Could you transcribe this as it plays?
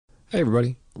Hey,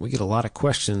 everybody. We get a lot of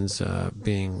questions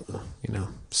being,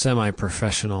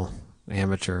 semi-professional,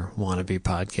 amateur, wannabe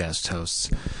podcast hosts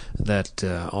that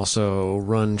also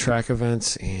run track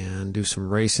events and do some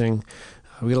racing.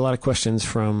 We get a lot of questions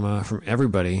from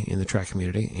everybody in the track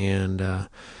community and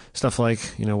stuff like,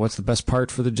 what's the best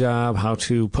part for the job, how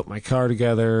to put my car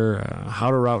together,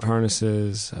 how to route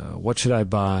harnesses, what should I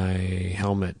buy,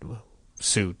 helmet,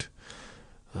 suit,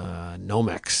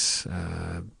 Nomex,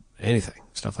 anything,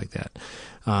 stuff like that.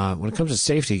 When it comes to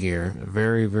safety gear,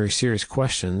 very, very serious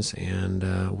questions,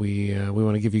 and we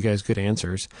want to give you guys good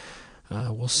answers.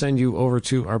 We'll send you over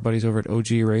to our buddies over at OG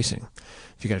Racing.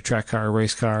 If you got a track car or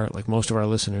race car, like most of our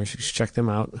listeners, you should check them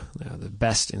out. They're the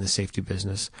best in the safety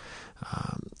business.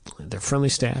 They're friendly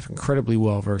staff, incredibly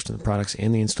well-versed in the products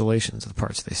and the installations of the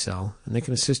parts they sell, and they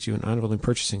can assist you in not only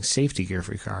purchasing safety gear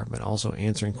for your car, but also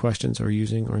answering questions or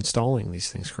using or installing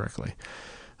these things correctly.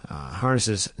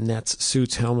 Harnesses, nets,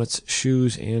 suits, helmets,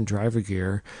 shoes, and driver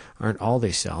gear aren't all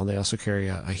they sell. They also carry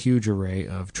a huge array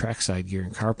of trackside gear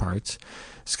and car parts,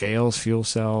 scales, fuel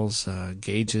cells,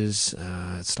 gauges,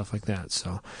 stuff like that.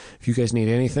 So if you guys need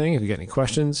anything, if you got any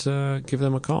questions, give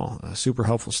them a call. Super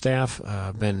helpful staff,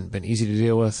 been easy to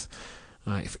deal with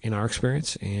in our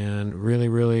experience, and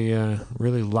really a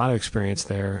lot of experience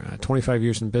there. 25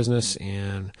 years in business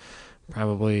and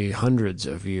probably hundreds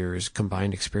of years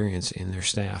combined experience in their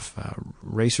staff.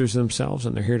 Racers themselves,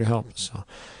 and they're here to help. So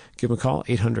give them a call,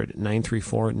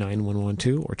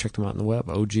 800-934-9112, or check them out on the web,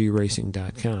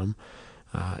 ogracing.com,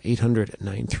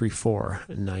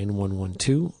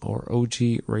 800-934-9112, or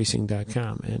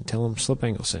ogracing.com, and tell them Slip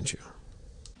Angle sent you.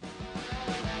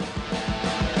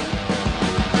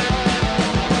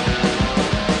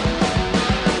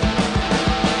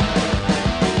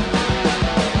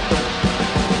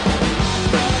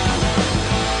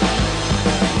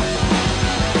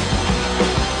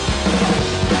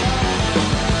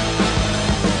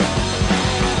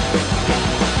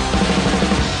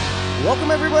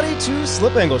 Welcome everybody to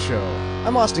Slip Angle Show.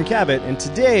 I'm Austin Cabot, and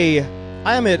today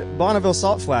I am at Bonneville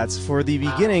Salt Flats for the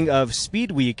beginning of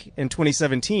Speed Week in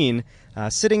 2017,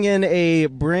 sitting in a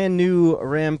brand new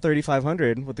Ram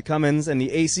 3500 with the Cummins and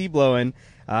the AC blowing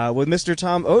with Mr.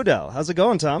 Tom Odell. How's it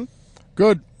going, Tom?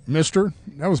 Good, Mister.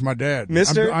 That was my dad.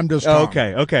 Mister? I'm just Tom.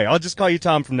 Okay. I'll just call you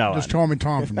Tom from now on. Just call me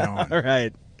Tom from now on. All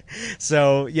right.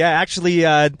 So, yeah, actually,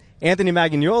 Anthony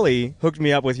Magagnoli hooked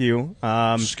me up with you.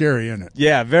 Scary, isn't it?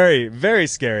 Yeah, very, very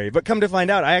scary. But come to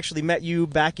find out, I actually met you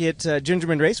back at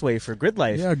Gingerman Raceway for Grid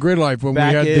Life. Yeah, Grid Life. When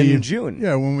back we had in June.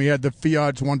 Yeah, when we had the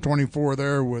Fiat 124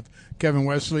 there with Kevin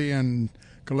Wesley and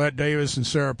Colette Davis and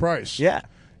Sarah Price. Yeah.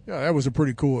 Yeah, that was a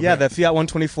pretty cool event. Yeah, the Fiat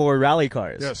 124 rally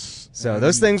cars. Yes. So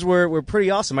those things were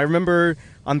pretty awesome. I remember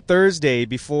on Thursday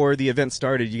before the event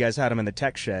started, you guys had them in the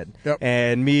tech shed. Yep.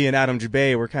 And me and Adam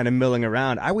Jabay were kind of milling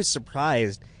around. I was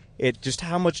surprised at just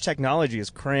how much technology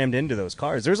is crammed into those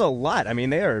cars. There's a lot. I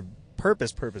mean, they are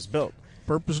purpose built.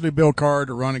 Purposely built car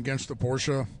to run against the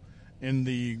Porsche in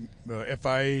the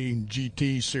FIA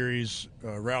GT series,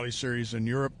 rally series in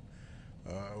Europe.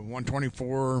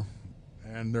 124,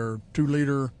 and they're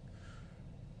 2-liter,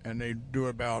 and they do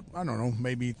about, I don't know,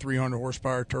 maybe 300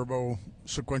 horsepower turbo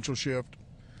sequential shift.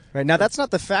 Right, now that's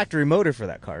not the factory motor for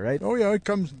that car, right? Oh, yeah, it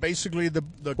comes basically the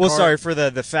Well, car. sorry, for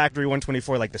the factory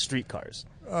 124, like the street cars.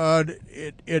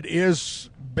 It is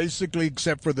basically,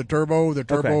 except for the turbo. The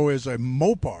turbo is a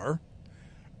Mopar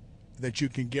that you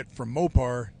can get from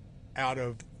Mopar out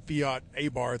of Fiat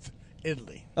Abarth,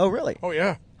 Italy. Oh, really? Oh,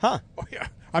 yeah. Huh. Oh, yeah.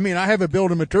 I mean, I have a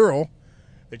bill of material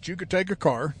that you could take a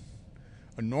car,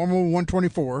 a normal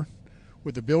 124,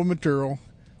 with a bill of material,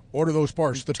 order those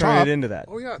parts. The Turn top, it into that.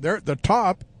 Oh, yeah. The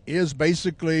top is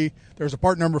basically, there's a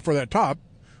part number for that top,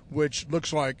 which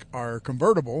looks like our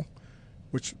convertible,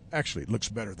 which actually looks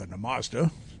better than the Mazda.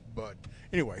 But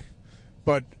anyway,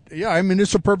 yeah, I mean,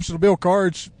 it's a purposely built car.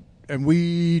 And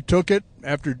we took it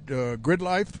after Grid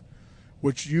Life,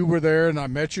 which you were there, and I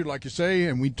met you, like you say,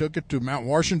 and we took it to Mount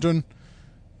Washington.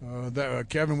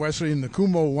 Kevin Wesley in the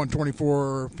Kumo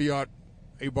 124 Fiat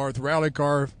Abarth rally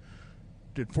car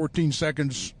did 14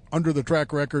 seconds under the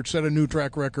track record, set a new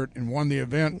track record, and won the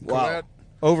event. Wow. Colette,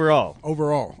 Overall.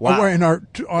 Wow. In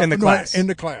the class. In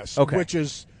the class. Okay. Which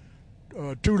is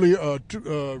rear-wheel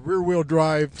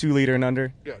drive. 2-liter and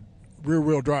under? Yeah,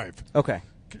 rear-wheel drive. Okay.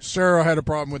 Sarah had a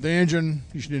problem with the engine.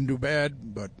 She didn't do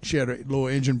bad, but she had a little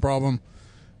engine problem.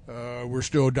 We're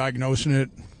still diagnosing it,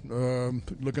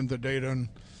 looking at the data and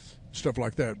stuff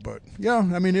like that. But, yeah,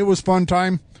 I mean, it was a fun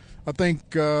time. I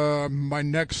think my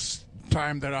next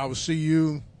time that I will see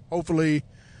you, hopefully,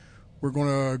 we're going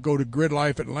to go to Grid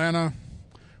Life Atlanta.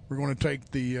 We're going to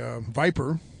take the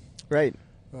Viper. Right.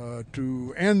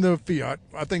 and the Fiat.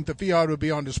 I think the Fiat would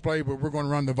be on display, but we're going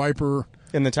to run the Viper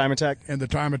In the Time Attack? and the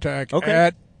Time Attack Okay.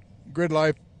 at Grid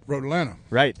Life Road Atlanta.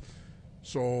 Right.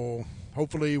 So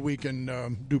hopefully we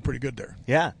can do pretty good there.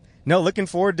 Yeah. No, looking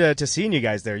forward to seeing you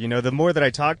guys there. You know, the more that I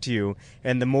talk to you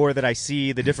and the more that I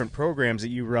see the different programs that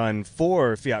you run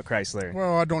for Fiat Chrysler,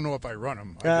 Well, I don't know if I run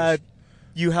them.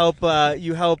 you help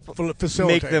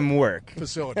Facilitate. make them work.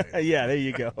 Facilitate. Yeah, there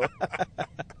you go.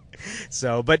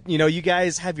 So, but you know, you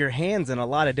guys have your hands in a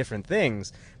lot of different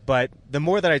things. But the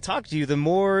more that I talk to you, the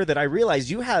more that I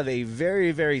realize you have a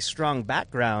very, very strong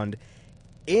background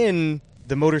in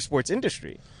the motorsports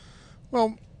industry.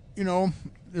 Well, you know,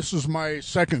 this is my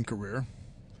second career.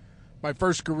 My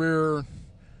first career,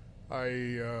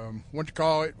 I went to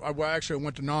college. I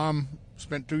went to NAM,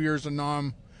 spent 2 years in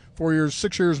NAM,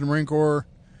 6 years in the Marine Corps.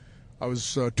 I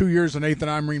was 2 years in 8th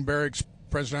and I Marine Barracks,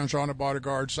 Presidential Honor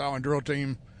Bodyguard, Silent Drill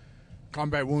Team,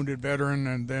 combat wounded veteran,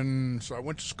 and then so I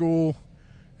went to school.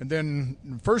 And then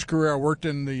in the first career, I worked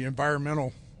in the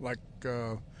environmental, like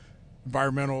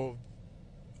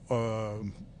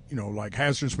like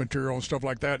hazardous material and stuff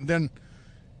like that.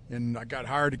 And I got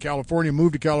hired to California,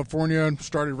 moved to California, and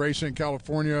started racing in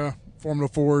California, Formula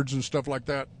Fords and stuff like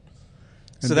that.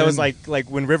 And so that was like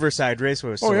when Riverside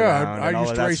Raceway was still around. I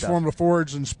used to race Formula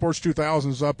Fords and Sports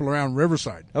 2000s up around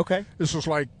Riverside. Okay. This was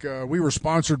like we were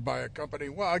sponsored by a company.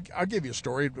 Well, I'll give you a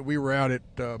story. We were out at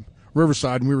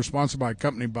Riverside, and we were sponsored by a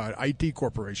company, by IT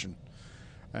Corporation.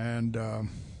 And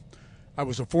I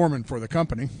was a foreman for the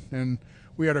company, and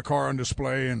we had a car on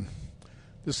display, and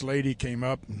this lady came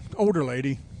up, an older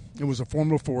lady. It was a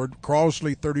Formula Ford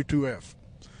Chrysler 32F.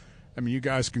 I mean, you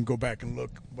guys can go back and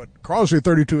look, but Chrysler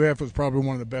 32F was probably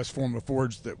one of the best Formula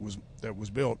Fords that was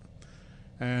built.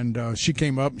 And she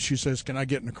came up and she says, "Can I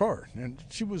get in the car?" And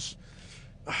she was,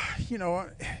 how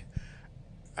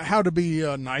to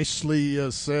be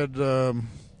nicely said. What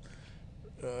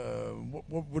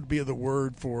would be the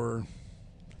word for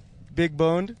big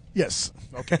boned? Yes.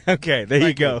 Okay. Okay, there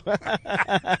you go.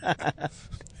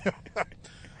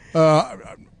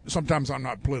 Sometimes I'm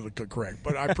not politically correct,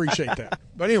 but I appreciate that.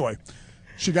 But anyway,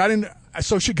 she got in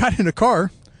the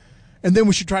car, and then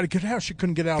when she tried to get out, she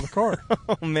couldn't get out of the car.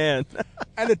 Oh, man.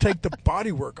 I had to take the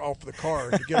bodywork off the car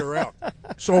to get her out.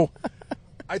 So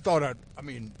I thought,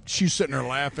 she's sitting there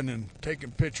laughing and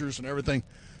taking pictures and everything.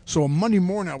 So on Monday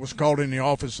morning, I was called in the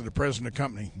office of the president of the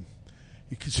company.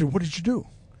 He said, "What did you do?"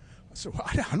 I said, "Well,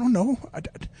 I don't know."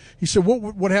 He said,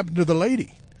 "What happened to the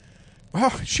lady?" Well,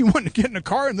 she wanted to get in the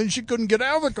car, and then she couldn't get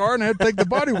out of the car, and had to take the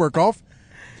bodywork off.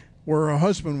 Where her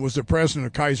husband was the president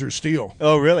of Kaiser Steel.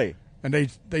 Oh, really? And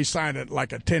they signed it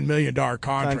like a $10 million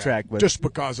contract just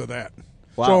because of that.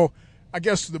 Wow. So I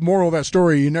guess the moral of that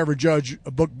story, you never judge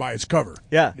a book by its cover.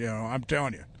 Yeah. I'm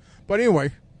telling you. But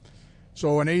anyway,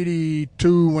 so in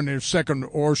 82, when the second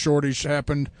ore shortage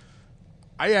happened,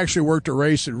 I actually worked a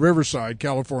race at Riverside,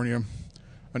 California,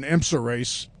 an IMSA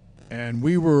race, and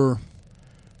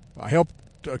I helped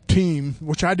a team,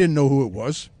 which I didn't know who it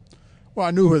was. Well,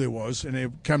 I knew who it was, and they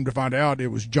come to find out it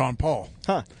was John Paul.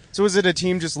 Huh. So was it a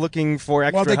team just looking for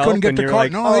extra help? Well, they couldn't get the car.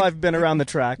 Like, I've been around the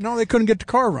track. No, they couldn't get the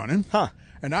car running. Huh.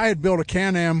 And I had built a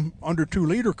Can-Am under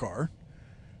 2-liter car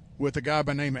with a guy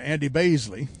by the name of Andy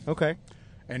Baisley. Okay.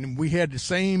 And we had the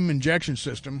same injection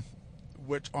system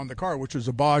on the car, which was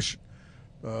a Bosch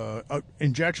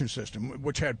injection system,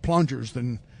 which had plungers.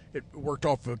 Then it worked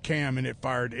off a cam, and it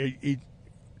fired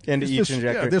into each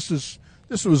injector. Yeah, this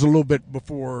was a little bit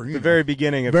before the very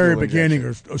beginning of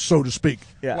or so to speak.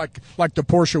 Yeah. Like the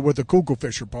Porsche with the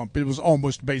Kugelfischer pump. It was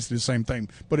almost basically the same thing,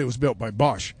 but it was built by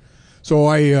Bosch. So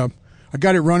I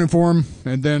got it running for him,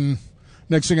 and then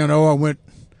next thing I know, I went.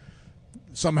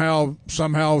 Somehow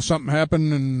something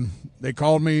happened, and they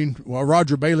called me. Well,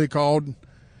 Roger Bailey called,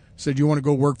 said, "You want to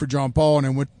go work for John Paul?" And I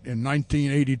went in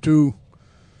 1982.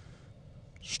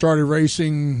 Started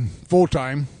racing full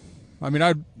time.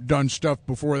 I'd done stuff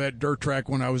before that, dirt track,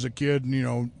 when I was a kid,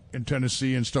 in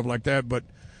Tennessee and stuff like that. But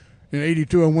in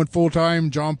 82, I went full time.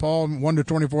 John Paul won the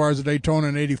 24 Hours of Daytona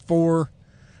in 84.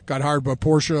 Got hired by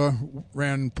Porsche,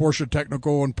 ran Porsche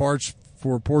technical and parts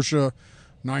for Porsche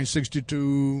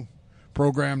 962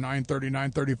 program, 930,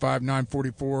 935,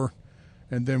 944.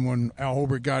 And then when Al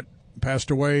Holbert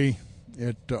passed away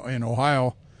in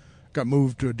Ohio, got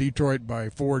moved to Detroit by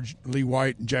Ford, Lee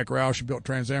White, and Jack Roush, and built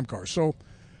Trans Am cars. So,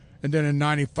 and then in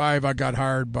 95, I got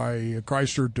hired by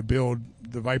Chrysler to build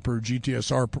the Viper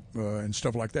GTSR and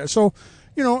stuff like that. So,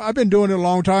 I've been doing it a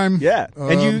long time. Yeah,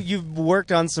 and you've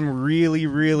worked on some really,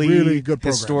 really good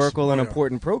historical and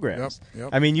important programs.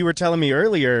 Yep. You were telling me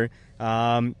earlier,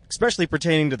 especially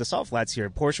pertaining to the salt flats here,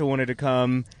 Porsche wanted to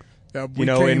come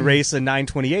and race a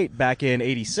 928 back in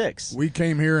 '86. We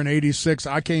came here in '86.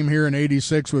 I came here in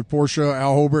 '86 with Porsche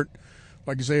Al Hobart,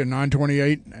 like you say, a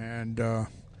 928, and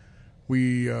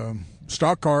we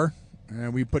stock car,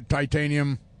 and we put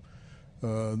titanium,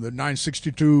 the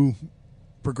 962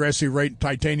 progressive rate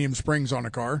titanium springs on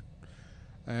the car,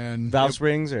 and valve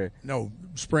springs or no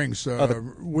springs,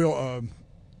 wheel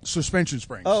suspension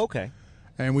springs. Oh, okay.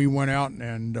 And we went out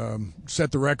and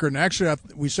set the record. And actually,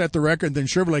 we set the record. Then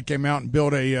Chevrolet came out and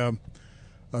built a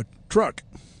truck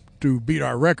to beat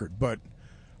our record. But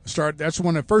that's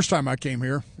the first time I came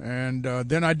here. And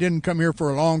then I didn't come here for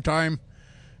a long time.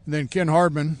 And then Ken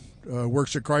Hardman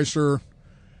works at Chrysler.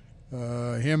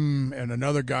 Him and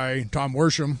another guy, Tom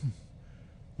Worsham,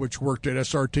 which worked at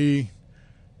SRT,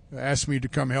 asked me to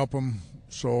come help him.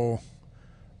 So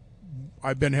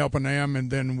I've been helping them,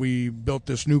 and then we built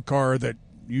this new car that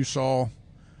you saw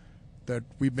that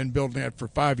we've been building that for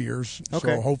 5 years.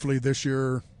 Okay. So hopefully this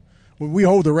year, we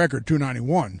hold the record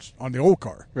 291s on the old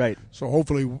car. Right. So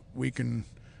hopefully we can.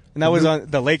 And that was on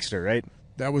the Lakester, right?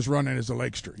 That was running as a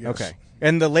Lakester, yes. Okay.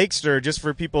 And the Lakester, just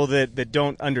for people that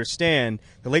don't understand,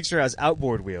 the Lakester has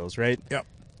outboard wheels, right? Yep.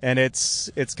 And it's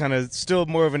kind of still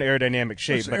more of an aerodynamic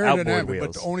shape, It's but aerodynamic, outboard wheels.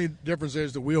 But the only difference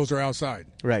is the wheels are outside.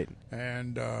 Right.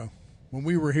 And when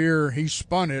we were here, he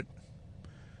spun it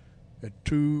at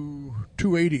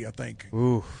 280, I think.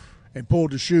 Ooh. And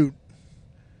pulled the chute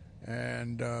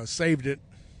and saved it.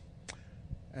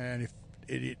 And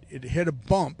it hit a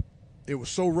bump. It was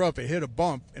so rough, it hit a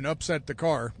bump and upset the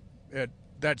car at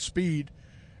that speed.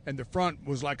 And the front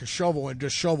was like a shovel and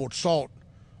just shoveled salt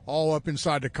all up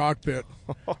inside the cockpit.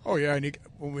 Oh, yeah. And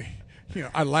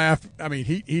I laugh. I mean,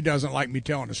 he doesn't like me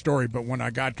telling the story, but when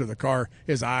I got to the car,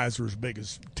 his eyes were as big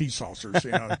as tea saucers,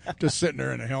 just sitting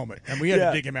there in the helmet. And we had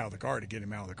to dig him out of the car to get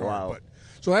him out of the car. Wow. But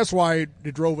so that's why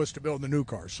it drove us to build the new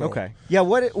car. So. Okay. Yeah,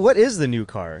 what is the new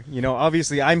car?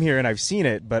 Obviously I'm here and I've seen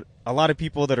it, but a lot of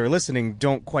people that are listening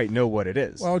don't quite know what it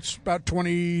is. Well, it's about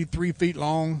 23 feet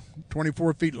long,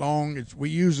 24 feet long. We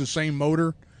use the same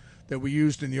motor that we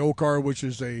used in the old car, which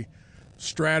is a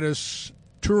Stratus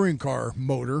touring car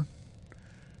motor.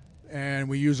 And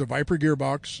we use a Viper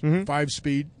gearbox,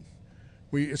 5-speed.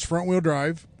 It's front-wheel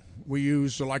drive. We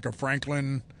use like a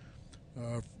Franklin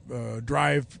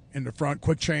drive in the front,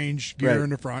 quick change gear in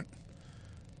the front.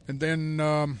 And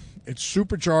then it's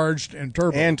supercharged and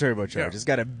turbo. And turbocharged. Yeah. It's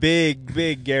got a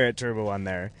big Garrett turbo on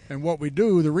there. And what we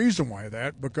do, the reason why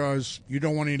because you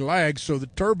don't want any lag, so the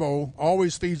turbo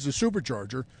always feeds the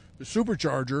supercharger. The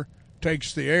supercharger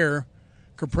takes the air,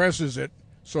 compresses it,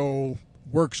 so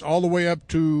works all the way up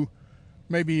to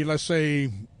maybe, let's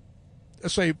say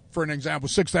for an example,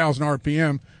 6,000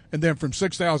 RPM, and then from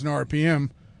 6,000 RPM,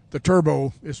 the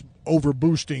turbo is over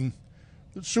boosting.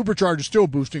 The supercharger is still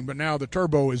boosting, but now the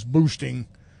turbo is boosting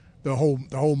the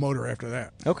whole motor after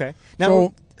that. Okay.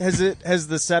 Now, has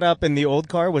the setup in the old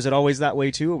car, was it always that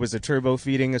way too? Or was the turbo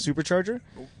feeding a supercharger?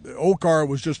 The old car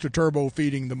was just a turbo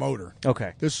feeding the motor.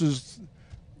 Okay. This is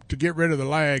to get rid of the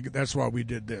lag. That's why we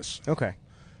did this. Okay.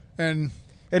 And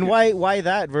why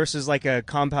that versus like a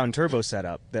compound turbo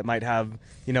setup that might have,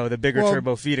 the bigger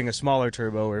turbo feeding a smaller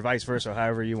turbo or vice versa,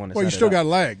 however you want to set it up? Well, you still got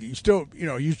lag. You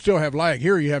still have lag.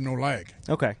 Here you have no lag.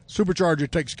 Okay. Supercharger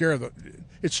takes care of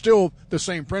it's still the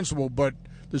same principle, but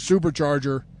the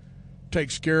supercharger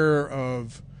takes care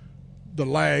of the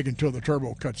lag until the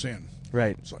turbo cuts in.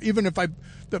 Right. So even if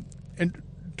and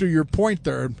to your point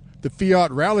there, the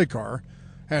Fiat rally car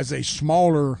has a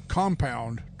smaller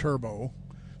compound turbo,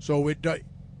 so it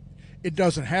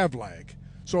doesn't have lag.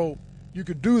 So you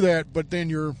could do that, but then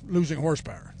you're losing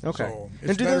horsepower. Okay. So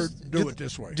it's better to do it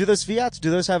this way. Do those Fiats,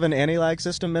 have an anti-lag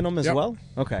system in them as well?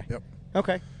 Okay. Yep.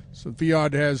 Okay. So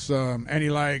Fiat has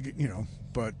anti-lag,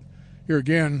 but here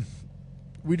again,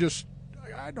 we just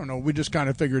kind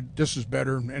of figured this is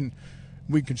better, and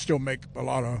we can still make a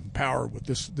lot of power with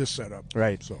this setup.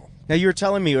 Right. So now you were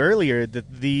telling me earlier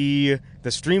that the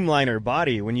Streamliner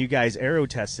body, when you guys aero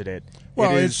tested it,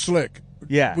 it's slick.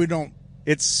 Yeah.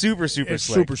 It's super It's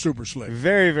slick. super slick.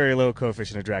 Very, very low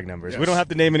coefficient of drag numbers. Yes. We don't have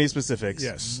to name any specifics.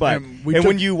 Yes. But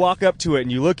when you walk up to it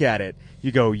and you look at it,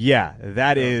 you go, yeah,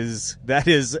 that is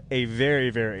a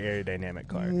very, very aerodynamic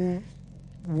car.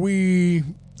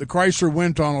 The Chrysler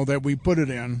wind tunnel that we put it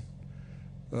in,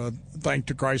 thanks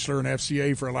to Chrysler and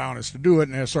FCA for allowing us to do it,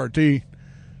 and SRT,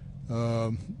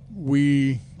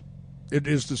 it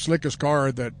is the slickest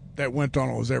car that wind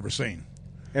tunnel has ever seen.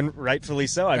 And rightfully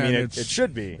so. I mean, it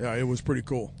should be. Yeah, it was pretty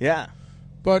cool. Yeah.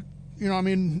 But,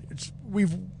 we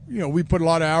put a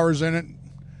lot of hours in it.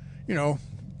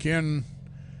 Ken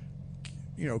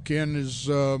is,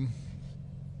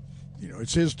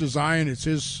 it's his design. It's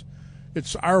his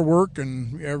it's our work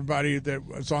and everybody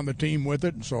that's on the team with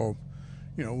it. And so,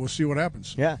 we'll see what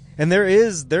happens. Yeah, and there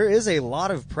is a lot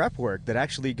of prep work that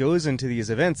actually goes into these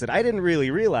events that I didn't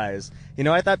really realize.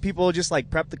 I thought people just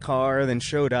like prepped the car, then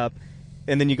showed up,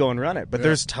 and then you go and run it. But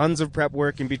there's tons of prep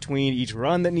work in between each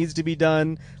run that needs to be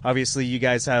done. Obviously, you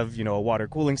guys have a water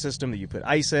cooling system that you put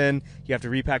ice in. You have to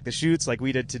repack the chutes like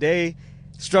we did today.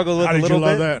 Struggled with How a did little you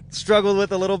love bit. that? Struggled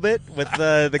with a little bit with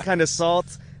the kind of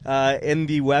salt. In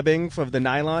the webbing of the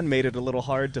nylon made it a little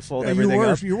hard to fold everything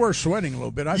up. You were sweating a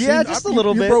little bit. Just a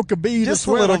little bit. You broke a bead just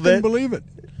of sweat. a little I couldn't bit. believe it.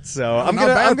 So I'm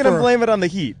gonna blame it on the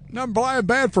heat. Not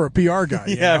bad for a PR guy.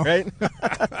 Yeah, right.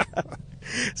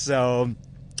 So,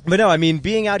 but no, I mean,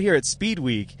 being out here at Speed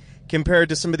Week compared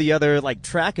to some of the other like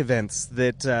track events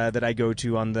that I go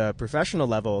to on the professional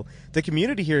level, the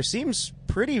community here seems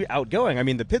pretty outgoing. I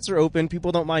mean, the pits are open.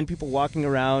 People don't mind people walking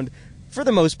around for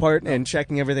the most part and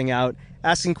checking everything out,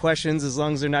 asking questions as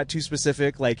long as they're not too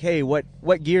specific, like, hey, what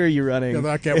gear are you running? Yeah,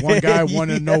 like that one guy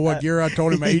wanted to know what gear I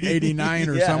told him, 889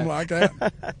 or something like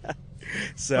that.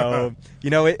 So,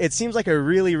 it seems like a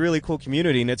really, really cool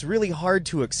community, and it's really hard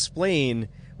to explain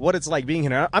what it's like being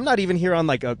here. I'm not even here on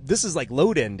this is like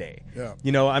load-in day. Yeah.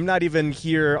 I'm not even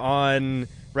here on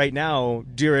right now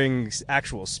during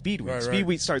actual Speed Week. Right, Speed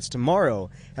Week starts tomorrow,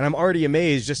 and I'm already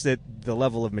amazed just at the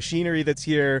level of machinery that's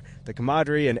here, the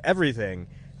camaraderie, and everything.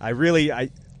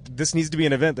 This needs to be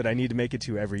an event that I need to make it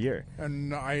to every year.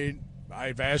 And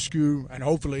I've asked you, and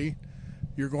hopefully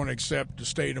you're going to accept to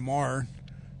stay tomorrow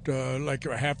to like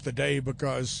half the day,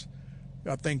 because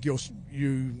I think you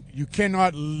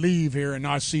cannot leave here and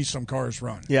not see some cars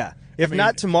run. Yeah. If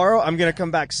not tomorrow, I'm going to come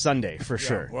back Sunday for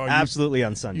sure. Well, absolutely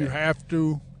on Sunday. You have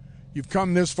to. You've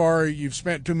come this far. You've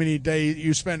spent too many days.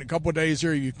 You spent a couple of days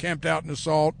here. You camped out in the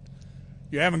salt.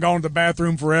 You haven't gone to the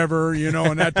bathroom forever,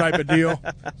 and that type of deal.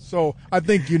 So I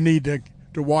think you need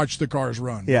to watch the cars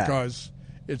run. Yeah. Because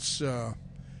it's,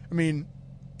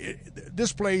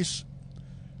 this place,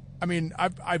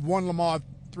 I've won Le Mans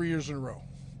 3 years in a row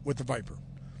with the Viper.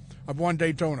 I've won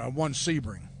Daytona. I've won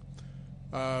Sebring.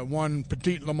 Won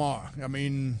Petite Le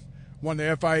Mans. Won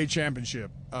the FIA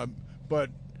Championship.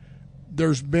 But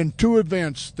there's been two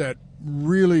events that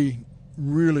really,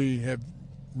 really have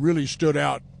really stood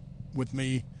out with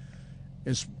me.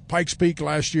 It's Pikes Peak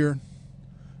last year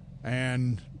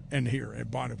and here at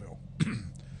Bonneville.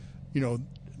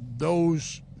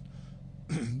 Those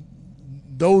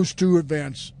two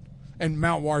events, and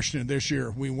Mount Washington this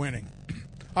year, we winning.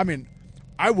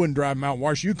 I wouldn't drive Mount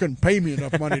Washington. You couldn't pay me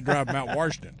enough money to drive Mount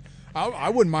Washington. I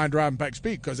wouldn't mind driving Pikes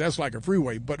Peak because that's like a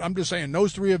freeway. But I'm just saying,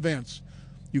 those three events,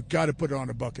 you got to put it on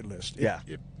a bucket list. Yeah.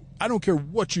 I don't care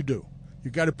what you do.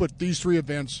 You got to put these three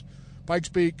events, Pikes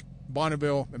Peak,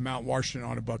 Bonneville, and Mount Washington,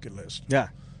 on a bucket list. Yeah.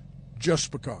 Just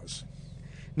because.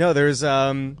 No, there's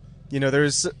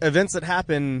there's events that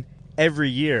happen every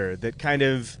year that kind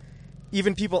of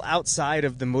even people outside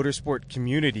of the motorsport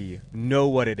community know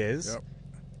what it is. Yep.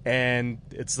 And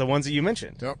it's the ones that you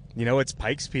mentioned. Yep. It's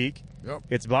Pikes Peak. Yep.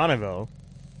 It's Bonneville.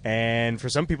 And for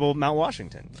some people, Mount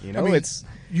Washington. It's...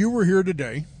 You were here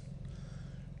today.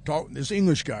 This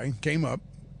English guy came up.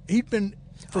 He'd been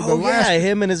for the last... yeah,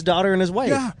 him and his daughter and his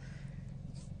wife. Yeah.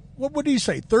 What did he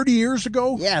say, 30 years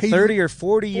ago? Yeah, 30 or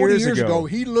 40 years ago.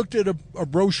 He looked at a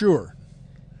brochure.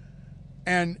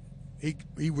 And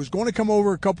he was going to come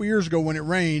over a couple years ago when it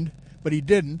rained, but he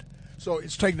didn't. So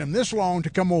it's taken him this long to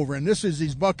come over, and this is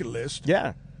his bucket list.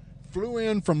 Yeah. Flew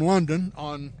in from London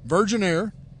on Virgin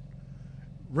Air,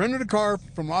 rented a car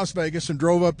from Las Vegas, and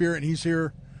drove up here, and he's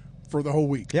here for the whole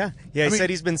week. Yeah. Yeah, he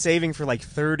said he's been saving for like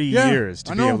 30 years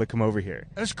to be able to come over here.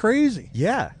 That's crazy.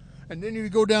 Yeah. And then you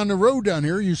go down the road down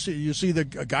here, you see a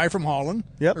guy from Holland.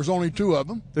 Yep. There's only two of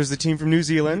them. There's the team from New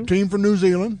Zealand. Team from New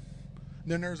Zealand.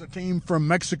 Then there's a team from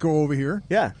Mexico over here.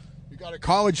 Yeah. You got a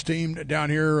college team down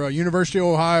here. University of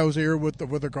Ohio's here with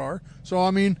a car. So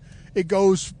it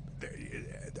goes.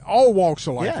 All walks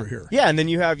of life are here. Yeah, and then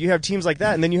you have teams like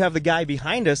that, and then you have the guy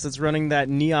behind us that's running that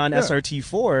neon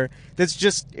SRT4 that's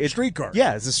just street car.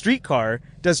 Yeah, it's a street car.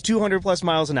 Does 200 plus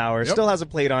miles an hour. Yep. Still has a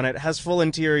plate on it. Has full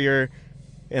interior.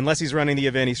 Unless he's running the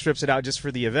event, he strips it out just for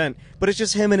the event. But it's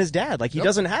just him and his dad. Like he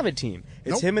doesn't have a team.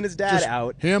 It's him and his dad just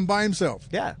out. Him by himself.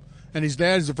 Yeah. And his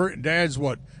dad's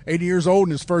 80 years old,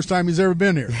 and it's the first time he's ever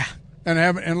been here. Yeah.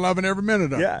 And loving every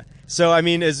minute of it. Yeah. So,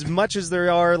 as much as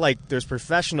there's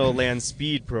professional land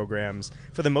speed programs,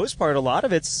 for the most part, a lot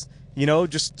of it's,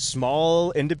 just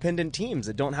small independent teams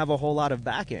that don't have a whole lot of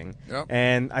backing. Yep.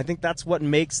 And I think that's what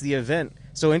makes the event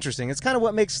so interesting. It's kind of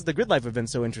what makes the Grid Life event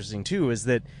so interesting, too, is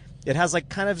that it has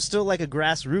still a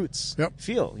grassroots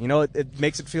feel. It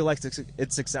makes it feel like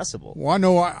it's accessible. Well, I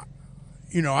know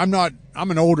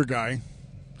I'm an older guy.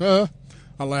 I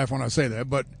laugh when I say that,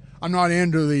 but I'm not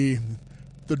into the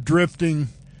drifting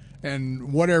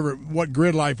and what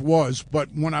Grid Life was. But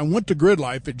when I went to Grid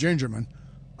Life at Gingerman,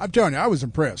 I'm telling you, I was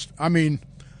impressed. I mean,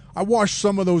 I watched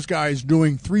some of those guys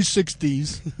doing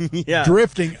 360s, Yeah.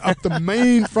 drifting up the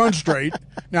main front straight.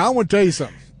 Now, I want to tell you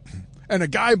something. And a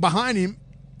guy behind him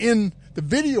in the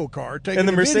video car taking And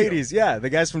the video. Mercedes, yeah, the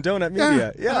guys from Donut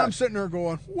Media, yeah. And I'm sitting there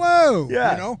going, whoa,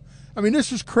 Yeah. I mean,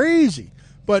 this is crazy.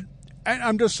 But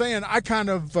I'm just saying, I kind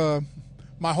of,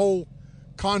 my whole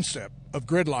concept of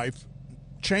Grid Life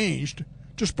changed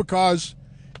just because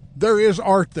there is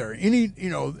art there.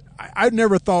 I'd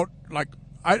never thought, like,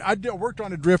 I worked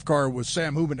on a drift car with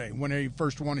Sam Hubernay when he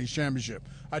first won his championship.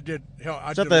 Is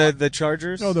that the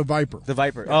Chargers? No, the Viper. The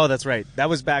Viper. Oh, that's right. That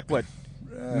was back,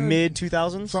 mid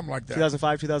 2000s? Something like that.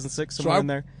 2005, 2006, somewhere in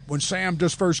there. When Sam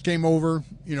just first came over,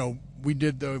 we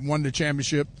won the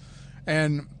championship,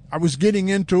 and I was getting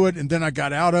into it, and then I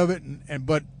got out of it,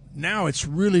 but now it's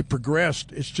really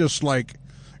progressed. It's just like,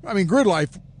 Grid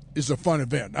Life is a fun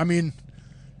event. I mean,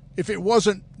 if it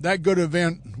wasn't that good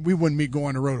event, we wouldn't be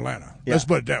going to Road Atlanta. Yeah. Let's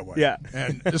put it that way. Yeah.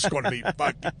 And it's going to be,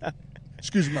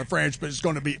 excuse my French, but it's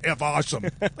going to be awesome.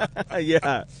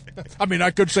 Yeah. I mean, I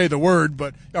could say the word,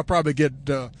 but I'll probably get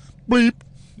bleep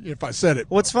if I said it.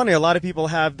 Well, it's funny. A lot of people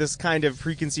have this kind of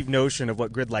preconceived notion of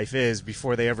what Grid Life is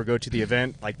before they ever go to the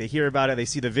event. Like, they hear about it, they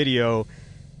see the video,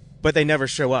 but they never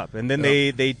show up. And then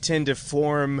they tend to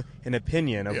form an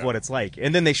opinion of what it's like.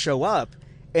 And then they show up,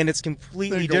 and it's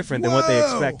completely different than what they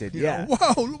expected. Yeah.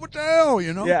 Whoa, what the hell,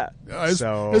 Yeah.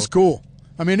 It's cool.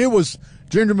 I mean,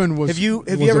 Gingerman was. Have you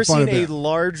was ever a fun seen event. a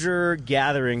larger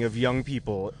gathering of young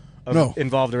people No.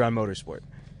 involved around motorsport?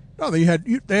 No, they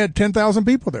had 10,000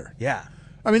 people there. Yeah.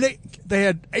 I mean, they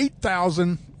had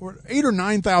 8,000 or 8 or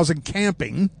 9,000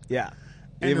 camping, Yeah.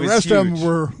 and It the was rest of them huge.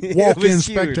 were It walk-in was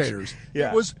huge. spectators.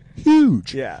 Yeah. It was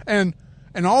huge. Yeah. And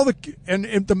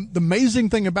the amazing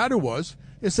thing about it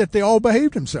is that they all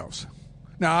behaved themselves.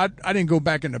 Now I didn't go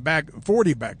back in the back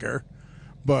 40 back there,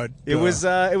 but It was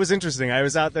interesting. I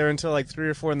was out there until like 3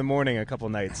 or 4 in the morning a couple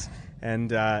nights, and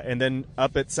then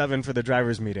up at 7 for the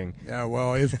drivers' meeting. Yeah,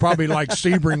 well, it's probably like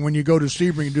Sebring when you go to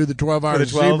Sebring and do the 12 hours the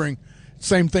of 12? Sebring.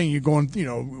 Same thing. You're going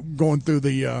through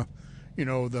the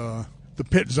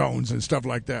pit zones and stuff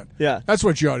like that. Yeah. That's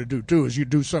what you ought to do too. Is you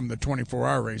do some of the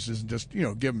 24-hour races and just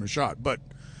give them a shot. But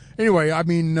anyway, I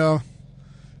mean,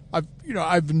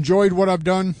 I've enjoyed what I've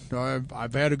done.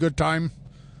 I've had a good time.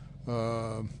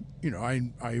 I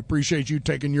appreciate you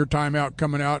taking your time out,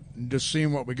 coming out, and just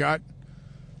seeing what we got.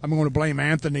 I'm going to blame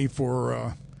Anthony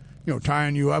for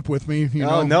tying you up with me.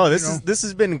 This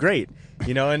has been great.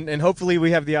 And hopefully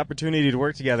we have the opportunity to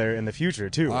work together in the future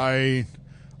too. I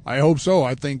hope so.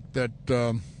 I think that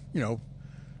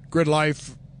Grid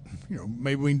Life.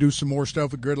 Maybe we can do some more stuff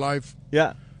with Grid Life.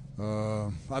 Yeah.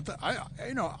 I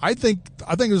think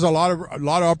there's a lot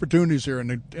of opportunities here,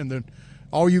 and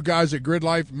all you guys at Grid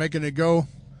Life making it go.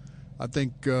 I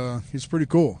think it's pretty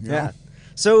cool. You know?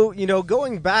 So,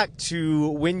 going back to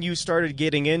when you started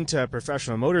getting into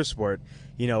professional motorsport,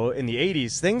 in the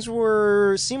 80s, things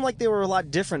seemed like they were a lot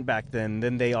different back then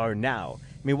than they are now.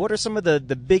 I mean, what are some of the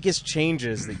biggest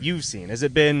changes that you've seen? Has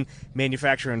it been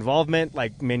manufacturer involvement,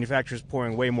 like manufacturers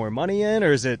pouring way more money in,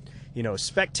 or is it,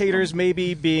 spectators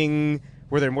maybe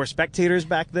were there more spectators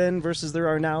back then versus there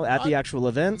are now at the actual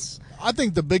events? I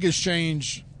think the biggest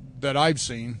change that I've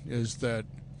seen is that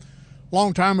a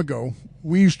long time ago,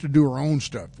 we used to do our own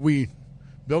stuff. We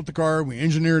built the car, we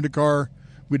engineered the car,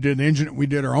 we did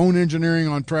our own engineering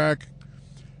on track.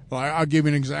 I'll give you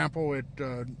an example. At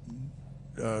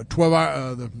 12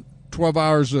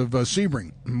 hours of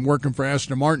Sebring, working for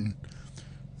Aston Martin,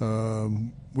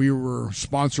 we were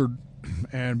sponsored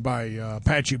and by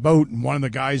Apache Boat, and one of the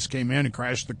guys came in and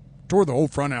tore the whole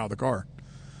front out of the car,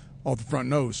 off the front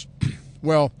nose.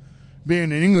 Well,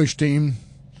 being an English team,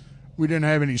 we didn't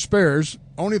have any spares.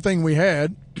 Only thing we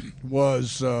had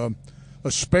was a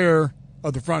spare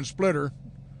of the front splitter,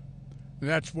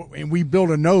 and we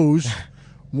built a nose.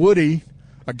 Woody,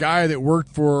 a guy that worked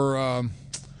for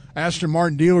Aston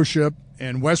Martin dealership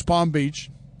in West Palm Beach,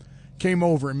 came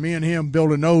over, and me and him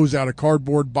built a nose out of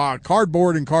cardboard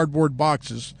and cardboard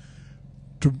boxes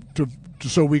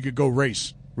so we could go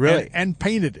race. Really? And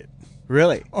painted it.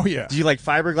 Really? Oh, yeah. Did you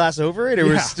fiberglass over it, or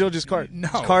was it still just No.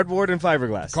 cardboard and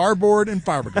fiberglass? Cardboard and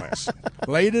fiberglass.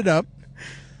 Laid it up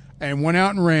and went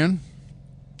out and ran.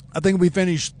 I think we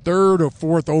finished 3rd or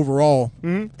 4th overall,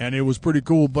 and it was pretty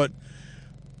cool. But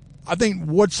I think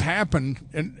what's happened,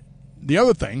 and the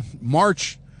other thing,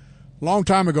 March, long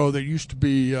time ago, there used to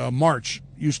be March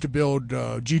used to build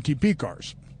GTP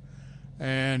cars,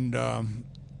 and a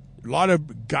lot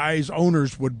of guys,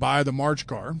 owners, would buy the March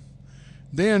car.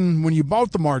 Then when you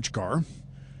bought the March car,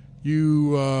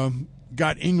 you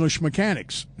got English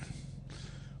mechanics.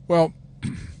 Well,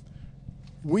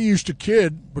 we used to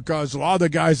kid because a lot of the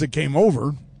guys that came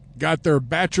over got their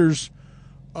bachelor's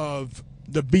of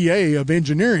the BA of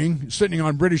engineering sitting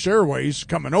on British Airways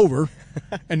coming over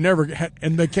and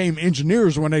and became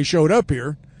engineers when they showed up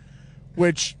here,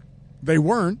 which they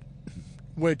weren't,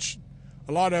 which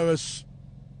a lot of us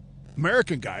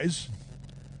American guys,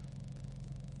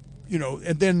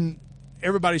 and then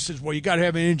everybody says, well, you got to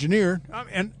have an engineer.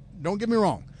 And don't get me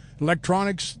wrong,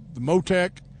 electronics, the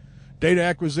Motec, data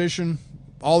acquisition,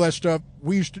 all that stuff,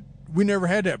 we never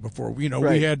had that before. We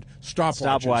had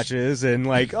stopwatches and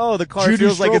the car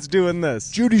feels like it's doing this.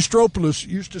 Judy Stropoulos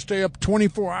used to stay up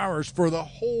 24 hours for the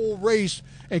whole race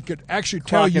and could actually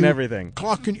tell you everything,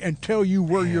 clocking and tell you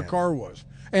where your car was.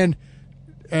 And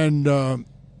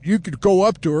you could go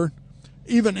up to her.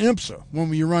 Even IMSA,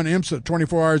 when you run IMSA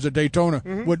 24 hours at Daytona,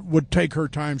 would take her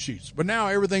timesheets. But now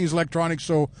everything is electronic.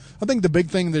 So I think the big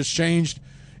thing that's changed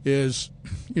is,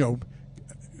 you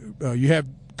have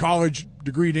college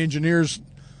degreed engineers.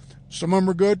 Some of them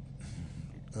are good.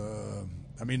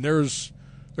 There's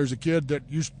a kid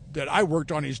that I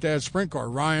worked on his dad's sprint car.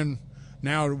 Ryan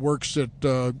now works at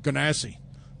Ganassi.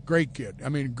 Great kid.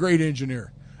 Great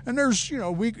engineer. And there's,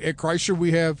 we at Chrysler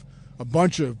we have a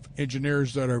bunch of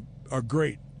engineers that are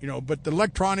great. But the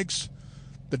electronics,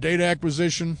 the data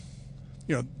acquisition,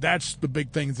 that's the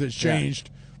big thing that's changed.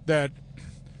 That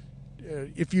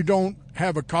if you don't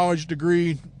have a college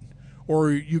degree,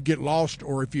 or you get lost,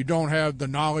 or if you don't have the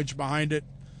knowledge behind it,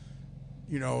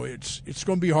 it's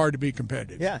going to be hard to be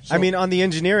competitive. Yeah. So, on the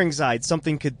engineering side,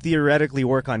 something could theoretically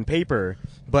work on paper,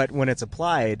 but when it's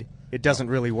applied, it doesn't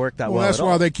really work that well. That's at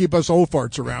why all. they keep us old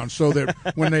farts around, so that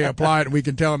when they apply it, we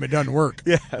can tell them it doesn't work.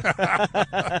 Yeah.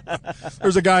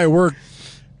 There's a guy at work,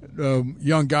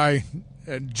 young guy,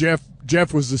 and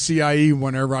Jeff was the CIE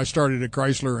whenever I started at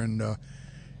Chrysler, and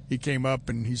he came up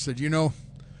and he said,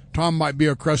 Tom might be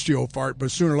a crusty old fart,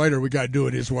 but sooner or later we got to do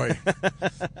it his way.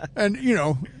 And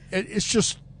it's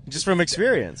just from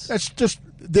experience. That's just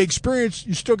the experience.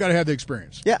 You still got to have the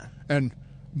experience. Yeah. And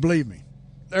believe me,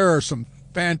 there are some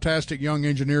fantastic young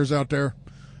engineers out there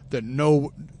that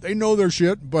know their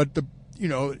shit, but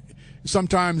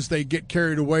sometimes they get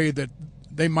carried away that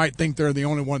they might think they're the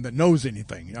only one that knows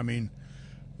anything.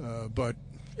 But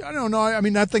I don't know.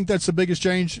 I think that's the biggest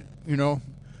change.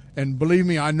 And believe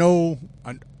me, I know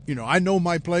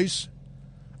my place.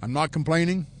 I'm not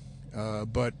complaining.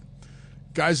 But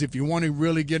guys, if you want to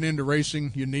really get into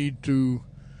racing, you need to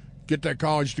get that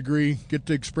college degree, get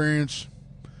the experience,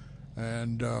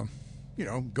 and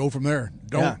go from there.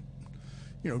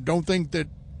 Don't think that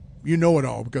you know it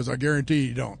all, because I guarantee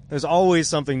you don't. There's always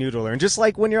something new to learn. Just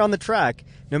like when you're on the track,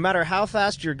 no matter how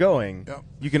fast you're going,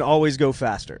 you can always go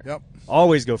faster. Yep.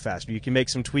 Always go faster. You can make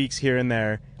some tweaks here and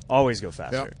there. Always go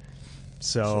faster. Yep.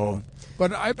 So, but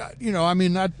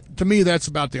to me, that's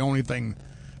about the only thing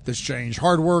that's changed.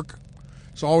 Hard work.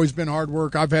 It's always been hard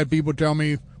work. I've had people tell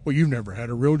me, "Well, you've never had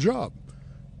a real job."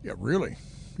 Yeah, really.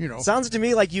 Sounds to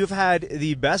me like you've had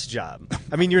the best job.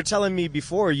 You were telling me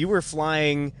before you were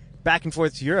flying back and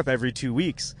forth to Europe every 2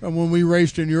 weeks. And when we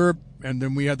raced in Europe, and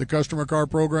then we had the customer car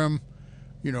program,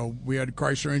 we had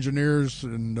Chrysler engineers,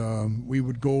 and we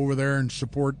would go over there and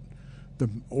support the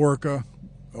Orica.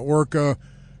 Orica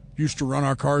used to run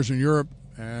our cars in Europe,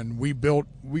 and we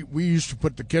used to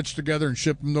put the kits together and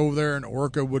ship them over there, and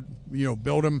Orica would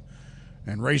build them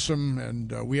and race them,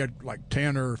 and we had like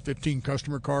 10 or 15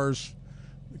 customer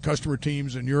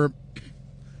teams in Europe.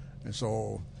 And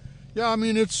so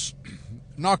it's,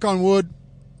 knock on wood,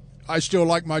 I still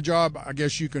like my job. I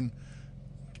guess you can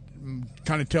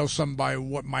kind of tell somebody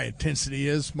what my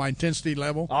intensity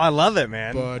level. Oh, I love it,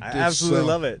 man. But I absolutely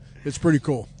love it. It's pretty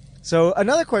cool. So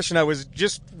another question I was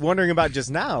just wondering about just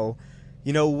now,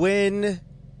 when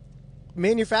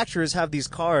manufacturers have these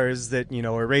cars that,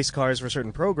 are race cars for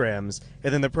certain programs,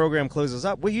 and then the program closes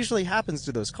up, what usually happens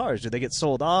to those cars? Do they get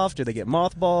sold off? Do they get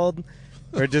mothballed?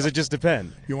 Or does it just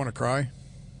depend? You want to cry?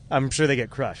 I'm sure they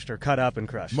get crushed or cut up and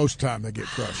crushed. Most of the time they get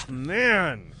crushed.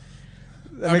 Man,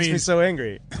 that makes me so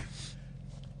angry.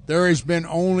 There has been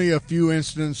only a few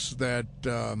instances that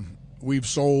we've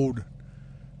sold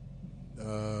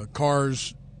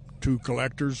cars to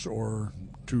collectors or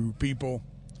to people.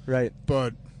 Right.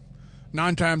 But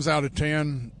 9 times out of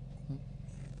 10,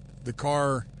 the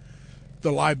car, it's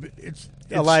a liability.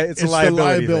 The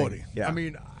liability. Yeah.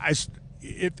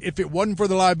 If it wasn't for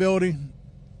the liability,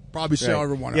 probably sell Right.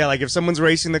 everyone Yeah, out. like if someone's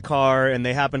racing the car and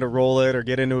they happen to roll it or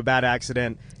get into a bad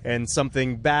accident and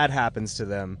something bad happens to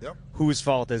them, Yep. whose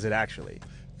fault is it actually?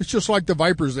 It's just like the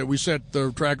Vipers that we set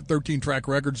the 13 track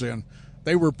records in.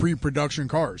 They were pre-production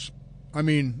cars. I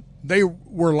mean, they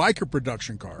were like a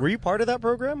production car. Were you part of that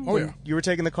program? Oh, when yeah. You were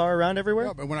taking the car around everywhere?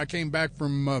 Yeah, but when I came back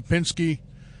from Penske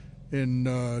in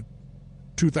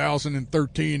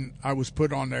 2013, I was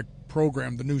put on that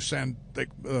program, the new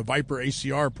Viper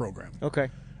ACR program. Okay.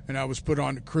 And I was put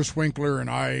on. Chris Winkler and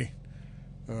I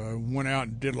went out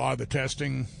and did a lot of the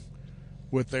testing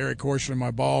with Eric Horsley,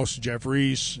 my boss, Jeff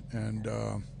Reese, and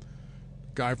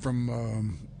guy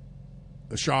from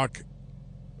the Shock.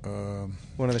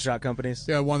 One of the shot companies?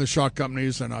 Yeah, one of the Shock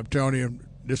companies. And I'm telling you,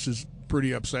 this is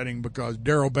pretty upsetting because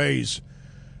Daryl Bays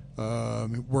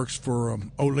works for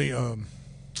Olean's.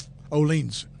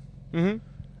 Mm-hmm.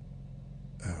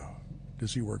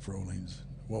 Does he work for Olean's?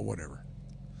 Well, whatever.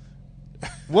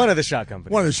 One of the shot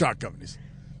companies. One of the shot companies.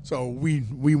 So we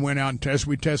went out and tested.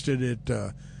 We tested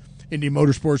at Indy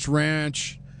Motorsports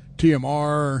Ranch,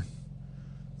 TMR,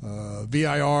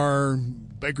 VIR,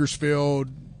 Bakersfield,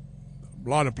 a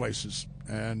lot of places.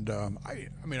 And I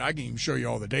mean, I can even show you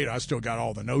all the data. I still got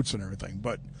all the notes and everything.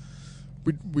 But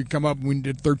we come up and we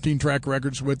did 13 track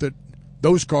records with it.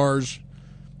 Those cars,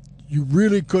 you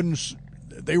really couldn't.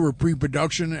 They were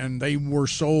pre-production and they were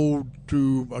sold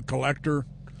to a collector.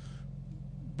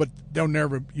 But they'll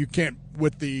never. You can't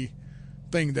with the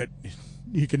thing that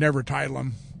you can never title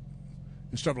them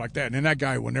and stuff like that. And that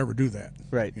guy will never do that.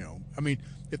 Right. You know. I mean,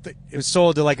 It was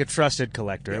sold to like a trusted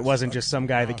collector. It wasn't just some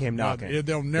guy that came knocking.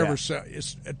 They'll never sell.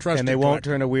 It's a trusted. And they won't collector.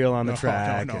 turn a wheel on the No,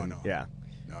 track. no, and- no. Yeah.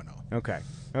 No. Okay.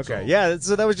 So- Yeah.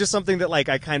 So that was just something that like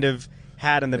I kind of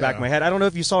had in the back of Yeah. my head. I don't know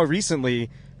if you saw recently.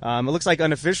 It looks like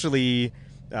unofficially,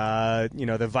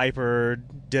 the Viper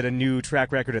did a new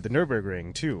track record at the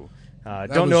Nürburgring too.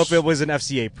 Don't know if it was an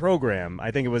FCA program.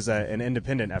 I think it was an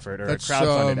independent effort or a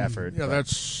crowdfunded effort. Yeah, but-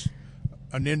 that's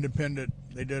an independent.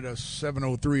 They did a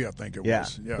 703, I think it yeah.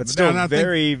 was. But still and I think-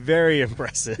 very, very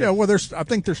impressive. Yeah, well, I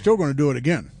think they're still going to do it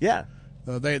again. Yeah.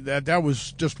 That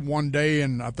was just one day,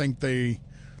 and I think there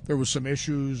was some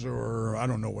issues, or I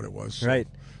don't know what it was. Right.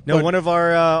 No, But- one of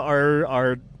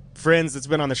our friends that's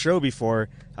been on the show before,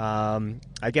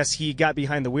 I guess he got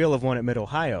behind the wheel of one at Mid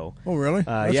Ohio. Oh, really?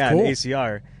 That's yeah, cool. an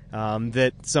ACR.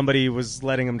 That somebody was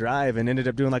letting him drive and ended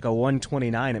up doing like a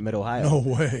 129 at Mid Ohio. No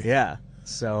way. Yeah.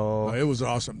 So It was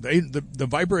awesome. The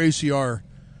Viper ACR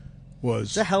was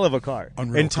it's a hell of a car.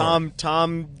 Unreal And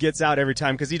Tom gets out every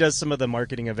time because he does some of the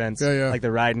marketing events, like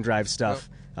the ride and drive stuff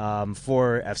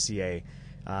for FCA.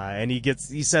 And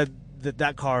he said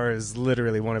that car is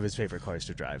literally one of his favorite cars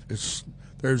to drive.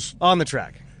 There's On the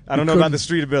track. I don't know about the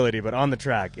street ability, but on the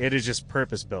track, it is just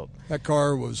purpose built. that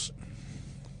car was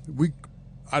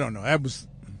I don't know. That was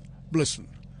listen.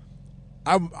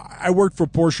 I worked for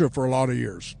Porsche for a lot of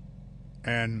years,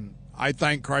 and I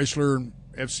thank Chrysler and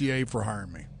FCA for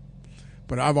hiring me.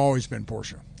 But I've always been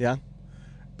Porsche. Yeah.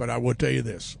 But I will tell you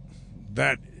this: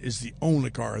 that is the only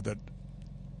car that,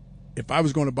 if I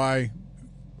was going to buy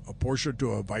a Porsche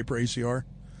to a Viper ACR,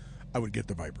 I would get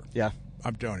the Viper. Yeah.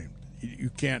 I'm telling you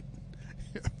can't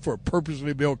for a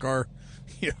purposely built car.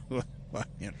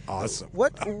 Awesome.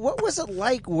 What was it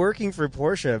like working for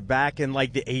Porsche back in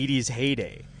like the 80s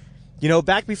heyday?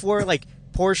 Back before like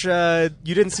Porsche,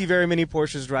 you didn't see very many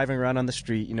Porsches driving around on the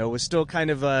street. It was still kind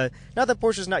of not that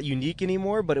Porsche's not unique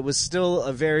anymore, but it was still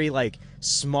a very like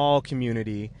small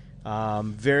community,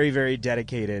 very, very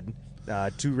dedicated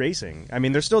to racing. I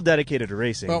mean, they're still dedicated to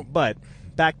racing, but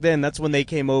back then that's when they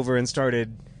came over and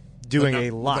started doing a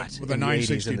lot with the in the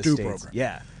 80s in the 962 States. program.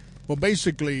 Yeah. Well,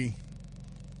 basically,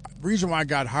 the reason why I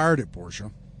got hired at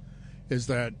Porsche is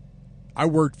that I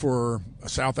worked for a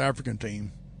South African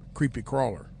team, Creepy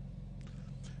Crawler.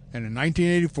 And in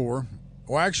 1984,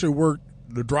 I actually worked,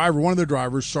 one of the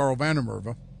drivers, Sarl van der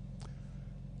Merwe,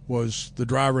 was the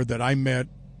driver that I met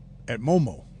at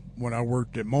Momo when I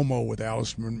worked at Momo with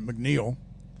Alice McNeil.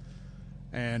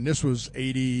 And this was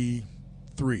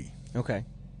 83. Okay.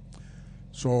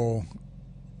 So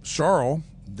Sarl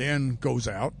then goes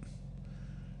out,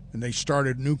 and they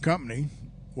started a new company.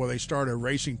 Well, they started a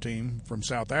racing team from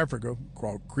South Africa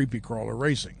called Creepy Crawler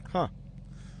Racing. Huh.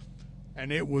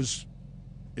 And it was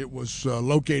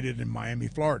located in Miami,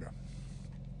 Florida.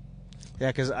 Yeah,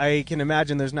 because I can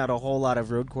imagine there's not a whole lot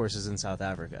of road courses in South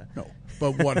Africa. No.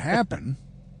 But what happened,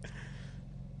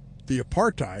 the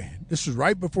apartheid, this was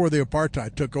right before the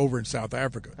apartheid took over in South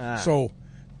Africa. So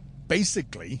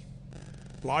basically,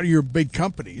 a lot of your big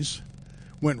companies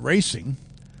went racing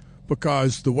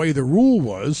because the way the rule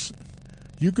was,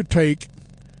 you could take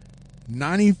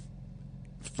 95%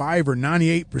 95 or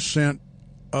 98%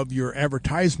 of your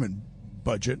advertisement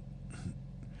budget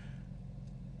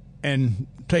and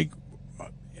take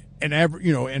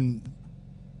and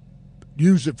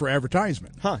use it for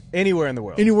advertisement. Huh. Anywhere in the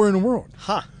world. Anywhere in the world.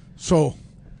 Huh. So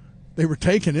they were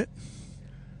taking it.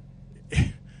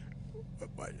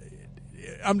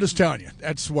 I'm just telling you,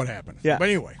 that's what happened. Yeah. But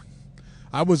anyway,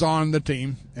 I was on the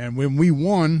team, and when we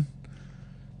won,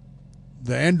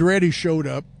 the Andretti showed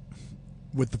up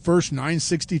with the first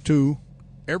 962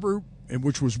 ever,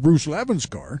 which was Bruce Levin's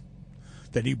car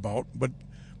that he bought, but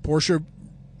Porsche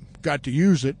got to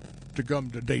use it to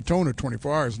come to Daytona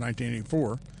 24 Hours,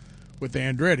 1984, with the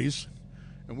Andrettis,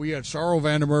 and we had Sorrel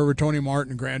Vandermeer, Tony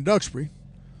Martin, and Grant Duxbury,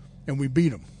 and we beat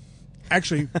them.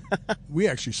 Actually, we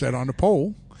actually sat on the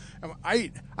pole. I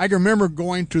can remember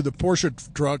going to the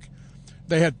Porsche truck.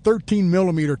 They had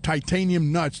 13-millimeter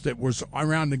titanium nuts that was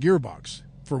around the gearbox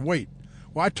for weight.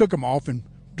 Well, I took them off and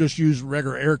just used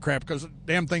regular aircraft because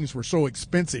damn things were so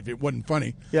expensive it wasn't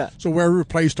funny. Yeah. So we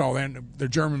replaced all that, and the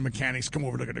German mechanics come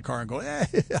over, look at the car, and go,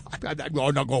 I'm not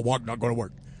going to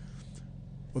work.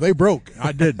 Well, they broke.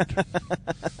 I didn't.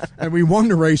 And we won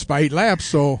the race by 8 laps,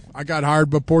 so I got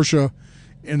hired by Porsche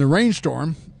in the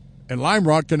rainstorm in Lime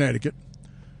Rock, Connecticut.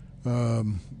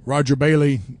 Roger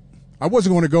Bailey, I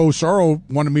wasn't going to go. Sorrel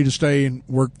wanted me to stay and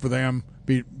work for them,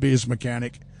 be his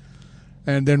mechanic.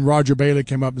 And then Roger Bailey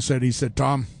came up and said,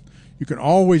 Tom, you can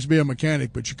always be a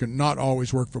mechanic, but you cannot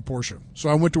always work for Porsche. So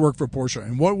I went to work for Porsche.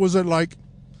 And what was it like?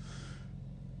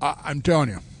 I'm telling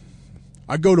you,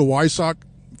 I go to Weissach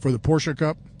for the Porsche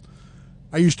Cup.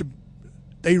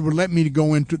 They would let me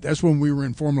go into, that's when we were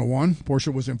in Formula One.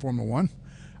 Porsche was in Formula One.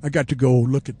 I got to go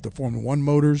look at the Formula One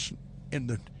motors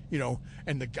and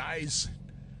and the guys,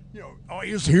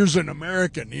 here's an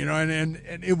American,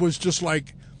 and it was just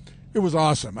like, it was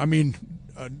awesome. I mean,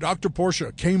 Dr.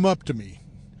 Porsche came up to me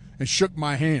and shook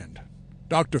my hand.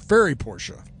 Dr. Ferry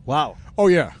Porsche. Wow. Oh,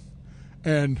 yeah.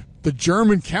 And the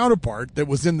German counterpart that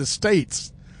was in the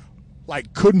States,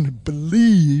 couldn't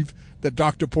believe that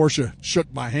Dr. Porsche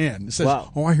shook my hand. It says, wow.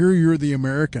 Oh, I hear you're the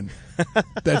American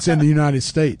that's in the United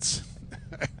States.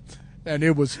 And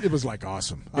it was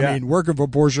awesome. Yeah. I mean, working for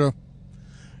Porsche,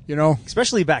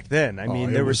 especially back then. I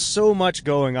mean, there was so much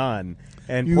going on,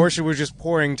 and Porsche was just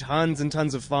pouring tons and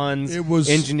tons of funds,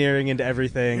 engineering into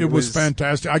everything. It was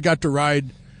fantastic. I got to ride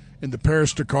in the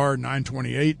Paris-Dakar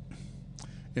 928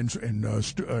 in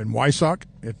Weissach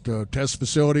at the test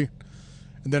facility.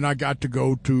 And then I got to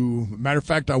go to, matter of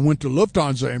fact, I went to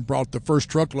Lufthansa and brought the first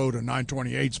truckload of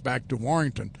 928s back to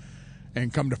Warrington.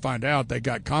 And come to find out, they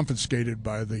got confiscated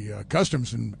by the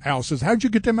customs. And Al says, how'd you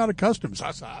get them out of customs?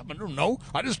 I said, I don't know.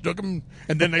 I just took them.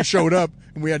 And then they showed up,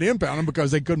 and we had to impound them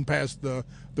because they couldn't pass the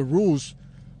rules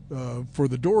for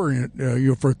the door,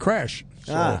 for a crash.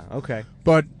 So, okay.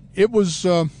 But it was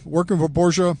working for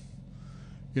Porsche.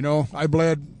 I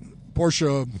bled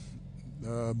Porsche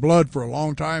blood for a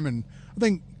long time. And I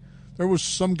think there was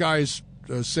some guys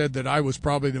said that I was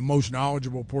probably the most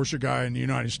knowledgeable Porsche guy in the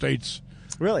United States.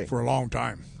 Really? For a long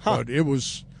time. Huh. But it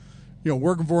was,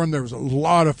 working for him, there was a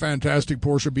lot of fantastic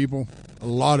Porsche people, a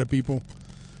lot of people.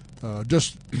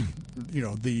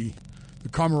 The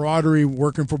camaraderie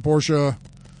working for Porsche,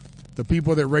 the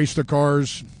people that race the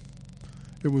cars.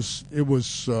 It's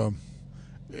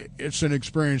an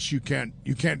experience you can't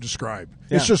describe.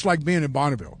 Yeah. It's just like being in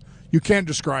Bonneville. You can't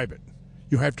describe it.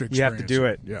 You have to experience it. You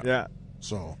have to do it. Yeah.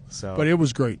 So, So, but it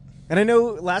was great. And I know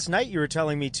last night you were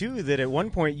telling me, too, that at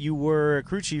one point you were a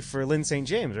crew chief for Lynn St.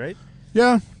 James, right?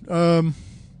 Yeah.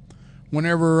 When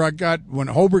Hobart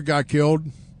got killed,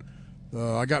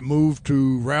 I got moved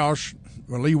to Roush.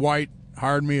 Lee White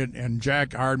hired me, and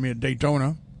Jack hired me at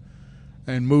Daytona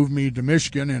and moved me to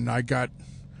Michigan. And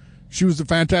she was a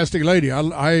fantastic lady.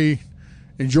 I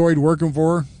enjoyed working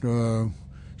for her.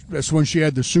 That's when she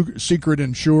had the Secret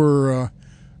Insure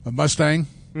Mustang.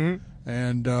 Mm-hmm.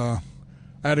 And I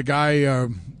had a guy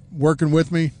working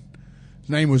with me. His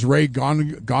name was Ray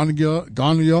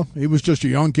Gonaglia. He was just a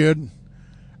young kid.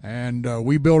 And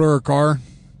we built her a car.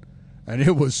 And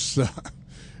it was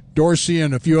Dorsey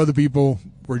and a few other people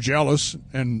were jealous.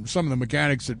 And some of the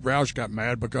mechanics at Roush got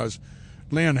mad because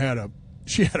Lynn had a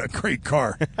great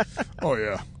car. Oh,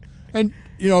 yeah. And,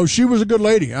 she was a good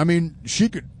lady. I mean,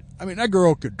 that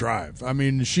girl could drive. I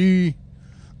mean, you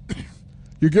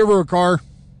give her a car,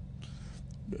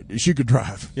 she could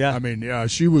drive. Yeah. I mean, yeah,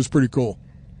 she was pretty cool.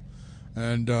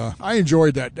 And I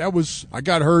enjoyed that. I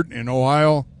got hurt in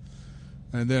Ohio,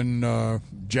 and then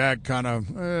Jack kind of,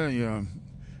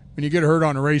 when you get hurt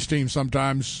on a race team,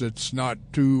 sometimes it's not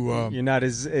too. You're not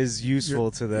as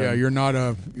useful to them. Yeah, you're not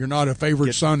a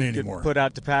favorite son anymore. Get put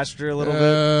out to pasture a little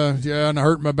bit. Yeah, and I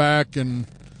hurt my back, and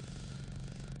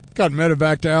got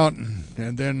medevaced out,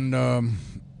 and then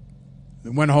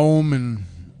went home and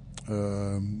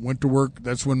went to work.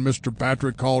 That's when Mr.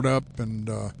 Patrick called up and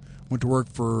went to work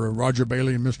for Roger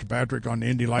Bailey and Mr. Patrick on the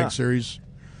Indy Light Series.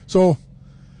 So,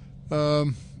 but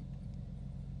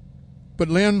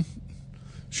Lynn,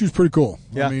 she was pretty cool.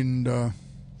 Yeah. I mean,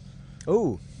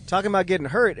 talking about getting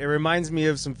hurt, it reminds me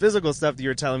of some physical stuff that you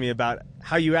were telling me about,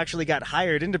 how you actually got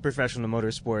hired into professional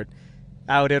motorsport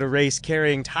out at a race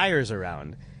carrying tires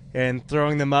around and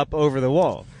throwing them up over the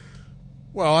wall.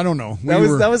 well, I don't know.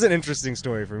 That was an interesting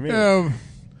story for me. Yeah,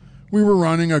 we were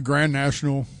running a Grand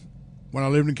National when I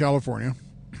lived in California,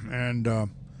 and I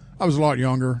was a lot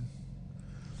younger.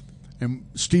 And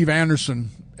Steve Anderson,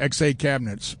 XA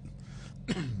Cabinets,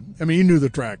 I mean, he knew the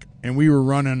track, and we were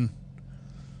running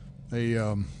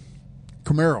a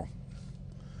Camaro.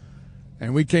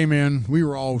 And we came in, we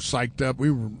were all psyched up. We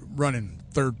were running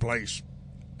third place.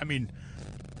 I mean,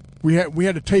 we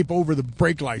had to tape over the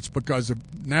brake lights because the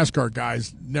NASCAR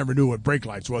guys never knew what brake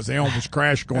lights was. They almost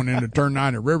crashed going into turn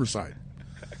 9 at Riverside.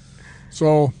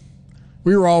 So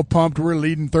we were all pumped. We were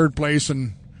leading third place,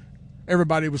 and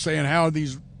everybody was saying how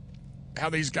these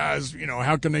guys,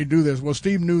 how can they do this? Well,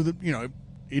 Steve knew that,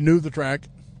 he knew the track.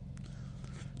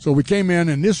 So we came in,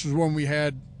 and this was when we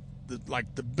had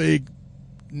the big,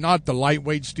 not the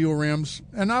lightweight steel rims,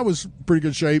 and I was in pretty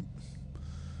good shape.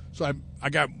 So I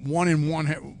got one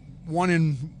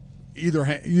in either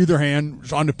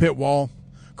hand on the pit wall.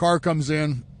 Car comes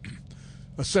in,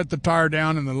 I set the tire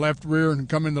down in the left rear and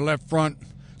come in the left front,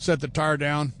 set the tire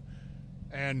down,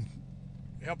 and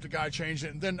helped the guy change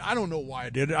it. And then I don't know why I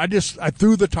did it. I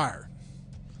threw the tire,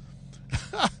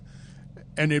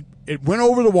 and it went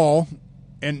over the wall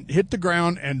and hit the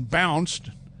ground and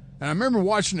bounced. And I remember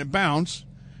watching it bounce,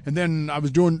 and then I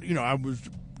was doing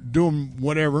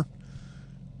whatever.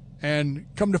 And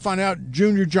come to find out,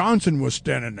 Junior Johnson was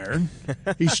standing there.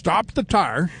 He stopped the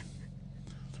tire,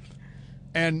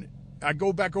 and I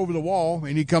go back over the wall,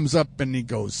 and he comes up, and he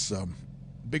goes,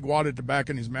 big wad at the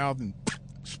back in his mouth, and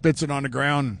spits it on the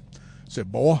ground, and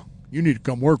said, "Boy, you need to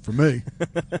come work for me."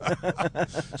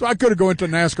 So I could have gone into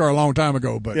NASCAR a long time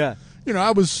ago, but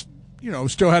I was,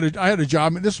 I had a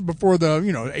job. And this was before the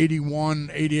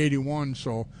 81,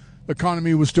 so the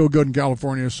economy was still good in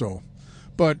California. So,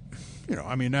 but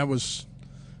that was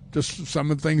just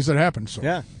some of the things that happened. So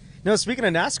yeah. No, speaking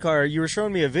of NASCAR, you were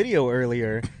showing me a video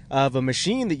earlier of a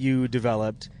machine that you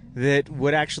developed that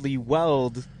would actually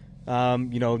weld,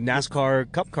 NASCAR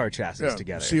Cup car chassis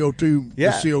together. CO2.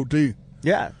 Yeah. The CO2.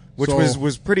 Yeah. Which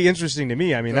was pretty interesting to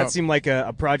me. I mean, that seemed like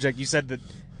a project you said that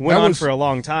went on for a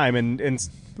long time, and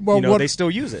they still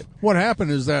use it. What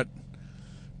happened is that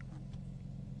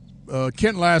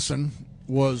Kent Lassen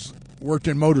worked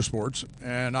in motorsports,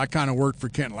 and I kind of worked for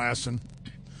Kent Lassen.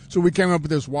 So we came up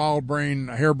with this harebrained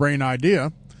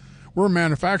idea. We're a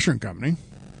manufacturing company,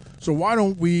 so why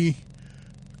don't we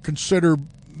consider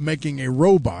making a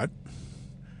robot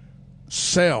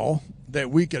cell that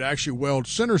we could actually weld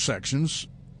center sections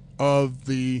of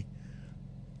the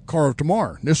car of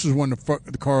tomorrow. This is when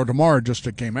the car of tomorrow just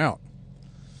came out.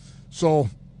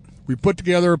 So we put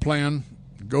together a plan,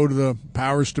 go to the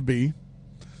powers to be,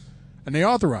 and they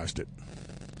authorized it.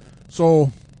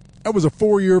 So that was a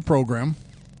 4-year program.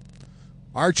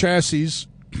 Our chassis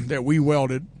that we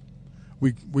welded,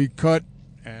 we cut,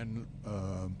 and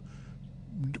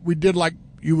we did like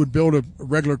you would build a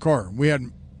regular car. We had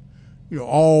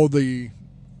all the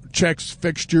checks,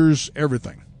 fixtures,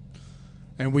 everything.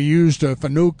 And we used a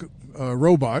Fanuc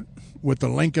robot with the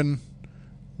Lincoln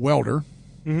welder,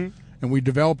 and we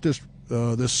developed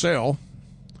this cell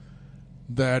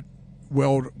that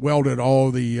welded all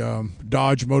the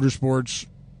Dodge Motorsports.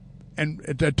 And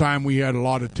at that time, we had a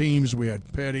lot of teams. We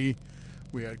had Petty,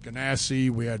 we had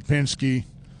Ganassi, we had Penske.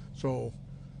 So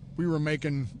we were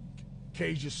making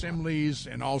cage assemblies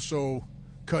and also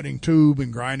cutting tube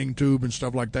and grinding tube and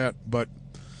stuff like that. But,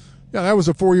 yeah, that was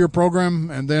a 4-year program.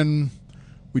 And then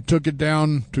we took it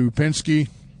down to Penske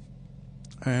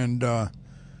and the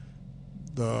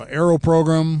aero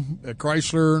program at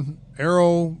Chrysler,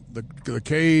 aero, the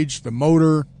cage, the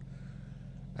motor,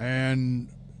 and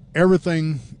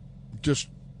everything just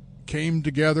came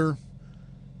together.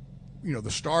 The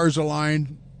stars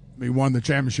aligned. We won the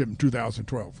championship in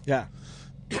 2012. Yeah.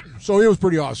 So it was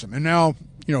pretty awesome. And now,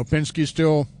 Penske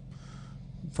still,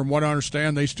 from what I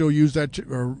understand, they still use that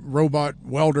robot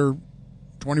welder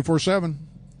 24/7.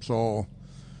 So,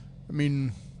 I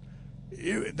mean,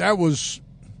 that was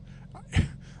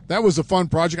a fun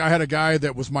project. I had a guy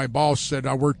that was my boss said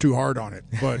I worked too hard on it,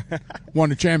 but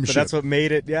won a championship. But that's what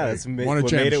made it. Yeah, that's what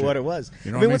made it what it was.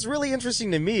 You know what's really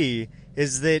interesting to me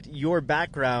is that your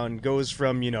background goes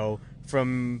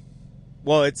from,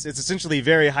 well, it's essentially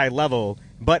very high level,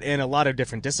 but in a lot of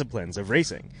different disciplines of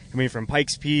racing. I mean, from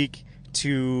Pikes Peak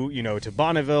to, to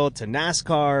Bonneville to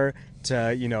NASCAR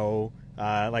to,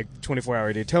 like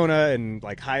 24-hour Daytona and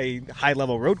like high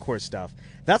level road course stuff.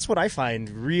 That's what I find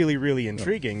really, really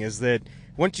intriguing is that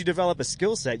once you develop a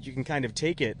skill set, you can kind of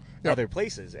take it other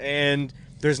places. And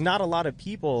there's not a lot of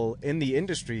people in the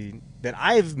industry that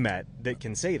I've met that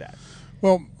can say that.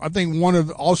 Well, I think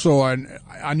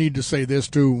I need to say this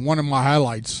too. One of my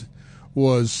highlights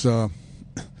was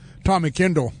Tommy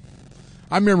Kendall.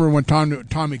 I remember when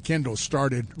Tommy Kendall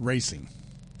started racing.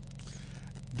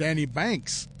 Danny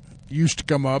Banks used to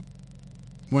come up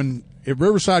in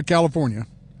Riverside, California.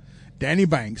 Danny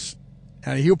Banks,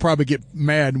 and he'll probably get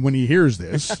mad when he hears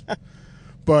this,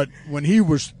 but when he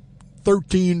was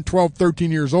 12,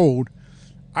 13 years old,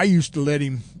 I used to let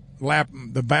him lap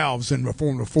the valves in the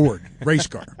Formula Ford race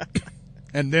car.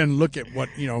 And then look at what,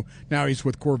 now he's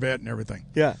with Corvette and everything.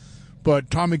 Yeah. But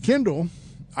Tommy Kendall,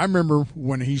 I remember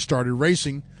when he started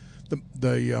racing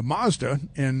the Mazda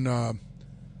in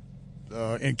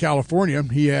California,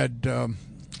 he had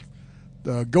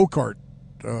the go-kart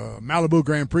Malibu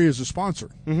Grand Prix as a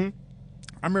sponsor. Mm-hmm.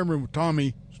 I remember with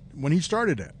Tommy when he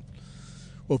started that.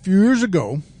 Well, a few years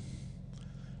ago,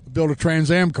 I built a Trans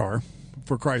Am car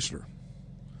for Chrysler.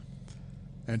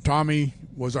 And Tommy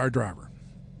was our driver.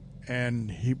 And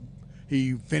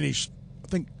he finished, I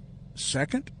think,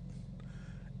 second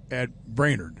at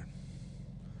Brainerd.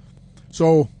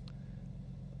 So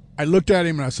I looked at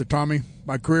him and I said, Tommy,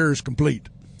 my career is complete.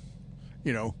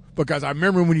 Because I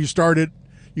remember when you started,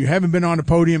 you haven't been on a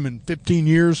podium in 15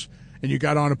 years, and you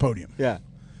got on a podium. Yeah.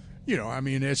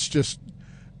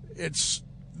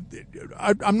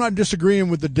 I'm not disagreeing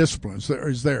with the disciplines that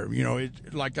is there.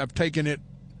 Like I've taken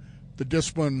the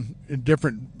discipline in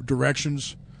different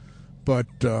directions. But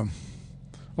I'm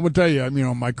going to tell you,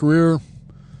 my career,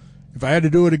 if I had to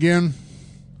do it again,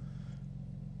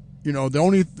 the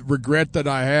only regret that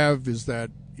I have is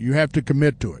that you have to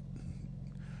commit to it.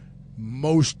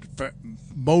 Most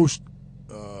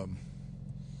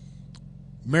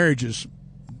marriages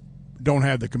don't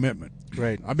have the commitment.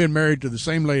 Right. I've been married to the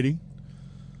same lady.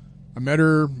 I met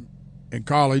her in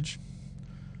college,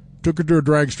 took her to a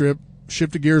drag strip,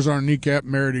 shifted gears on her kneecap,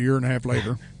 married a year and a half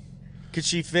later. Could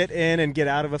she fit in and get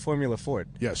out of a Formula Ford?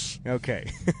 Yes.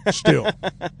 Okay. Still.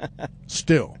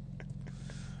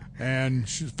 And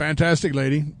she's a fantastic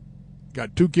lady.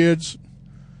 Got 2 kids,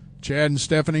 Chad and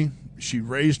Stephanie. She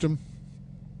raised them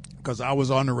because I was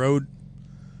on the road.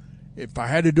 If I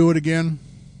had to do it again,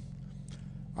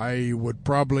 I would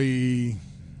probably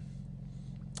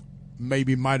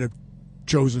might have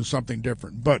chosen something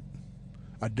different, but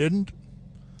I didn't.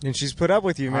 And she's put up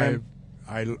with you, man.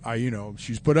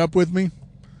 She's put up with me,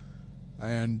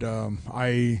 and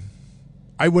I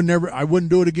wouldn't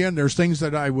do it again. There's things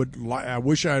that I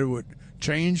wish I would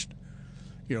changed,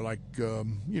 like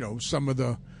some of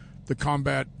the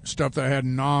combat stuff that I had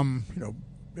in Nam,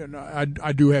 and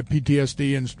I do have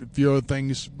PTSD and a few other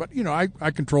things, but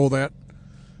I control that.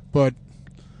 But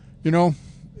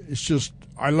it's just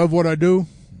I love what I do.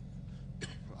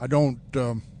 I don't,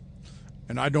 and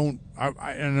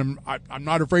I'm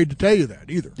not afraid to tell you that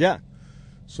either. Yeah.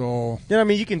 So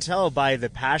you can tell by the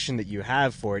passion that you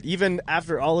have for it, even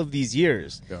after all of these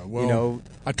years. Yeah. Well,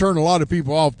 I turn a lot of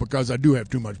people off because I do have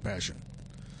too much passion.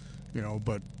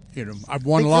 But I've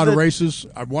won a lot of races.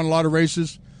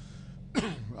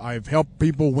 I've helped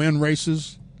people win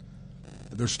races.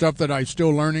 There's stuff that I'm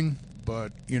still learning,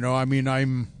 but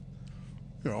I'm,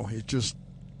 it's just,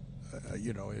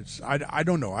 it's I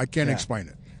don't know. I can't explain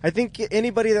it. I think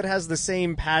anybody that has the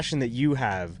same passion that you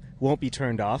have won't be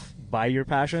turned off by your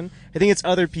passion. I think it's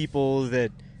other people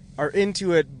that are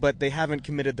into it, but they haven't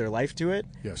committed their life to it.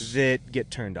 Yes. That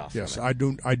get turned off. Yes, from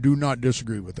it. I do not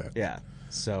disagree with that. Yeah.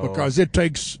 So because it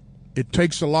takes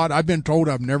a lot. I've been told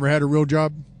I've never had a real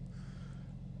job,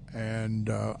 and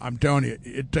I'm telling you,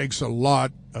 it takes a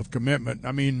lot of commitment.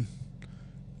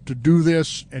 To do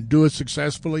this and do it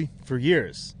successfully for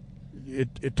years,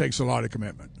 it takes a lot of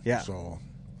commitment. Yeah.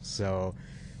 So,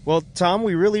 well, Tom,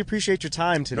 we really appreciate your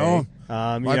time today.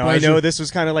 My I pleasure. know this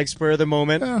was kind of like spur of the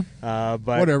moment, but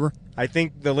whatever. I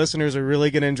think the listeners are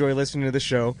really going to enjoy listening to the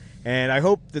show, and I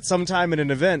hope that sometime at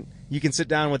an event you can sit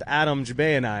down with Adam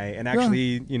Jabay and I and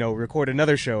actually, record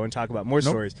another show and talk about more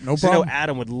stories. No so problem. I know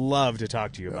Adam would love to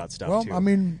talk to you about stuff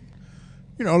too.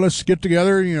 Let's get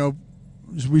together.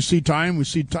 As we see time. What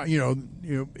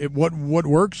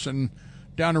works, and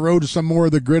down the road to some more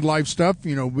of the grid life stuff.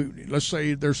 Let's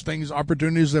say there's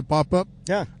opportunities that pop up.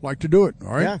 Yeah, like to do it.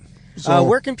 All right. Yeah. So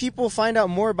where can people find out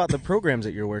more about the programs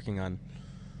that you're working on?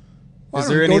 Why Is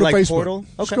don't there you any go to like Facebook. portal?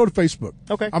 Just Okay. go to Facebook.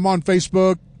 Okay. I'm on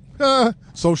Facebook,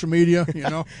 social media. You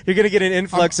know, You're gonna get an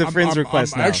influx of friends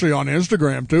requests I'm now. actually on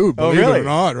Instagram too. Believe really? it or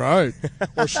not, right?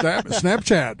 Or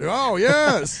Snapchat. Oh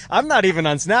yes. I'm not even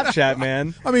on Snapchat,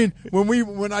 man. I mean,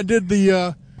 when I did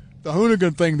the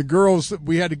Hoonigan thing, the girls,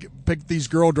 we had to pick these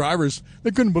girl drivers.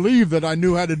 They couldn't believe that I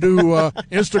knew how to do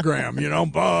Instagram. You know,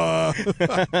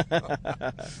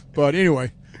 but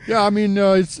anyway, yeah. I mean,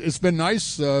 it's been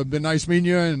nice. Been nice meeting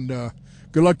you, and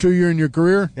good luck to you in your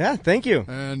career. Yeah, thank you.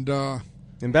 And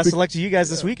best of luck to you guys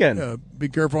this weekend. be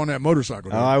careful on that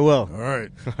motorcycle. Oh, dude. I will. All right.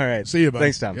 All right. See you, buddy.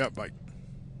 Thanks, Tom. Yeah, bye.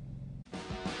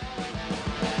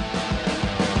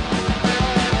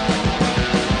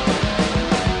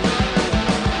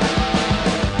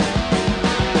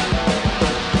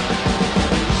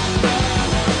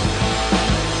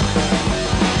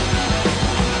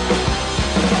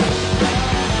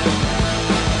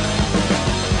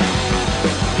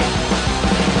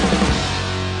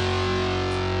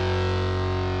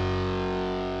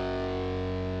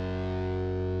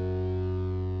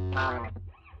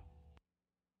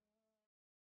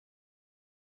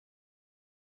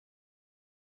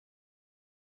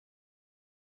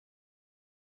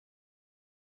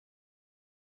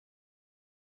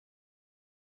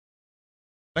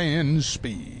 Land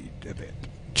speed event.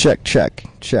 Check.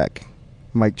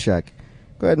 Mic check.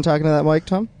 Go ahead and talk into that mic,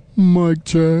 Tom. Mic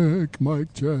check.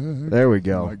 Mic check. There we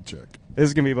go. Mic check. This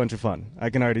is going to be a bunch of fun. I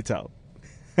can already tell.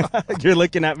 You're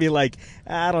looking at me like,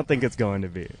 I don't think it's going to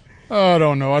be. I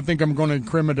don't know. I think I'm going to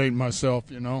incriminate myself,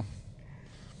 you know.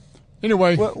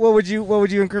 Anyway. What would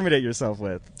you incriminate yourself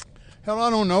with? Hell,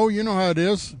 I don't know. You know how it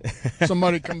is.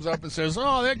 Somebody comes up and says,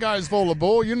 "Oh, that guy's full of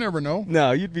bull." You never know.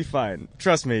 No, you'd be fine.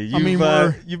 Trust me.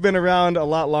 You've been around a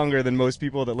lot longer than most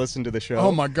people that listen to the show.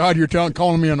 Oh my God, you're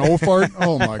calling me an old fart?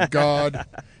 Oh my God.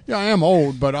 Yeah, I am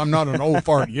old, but I'm not an old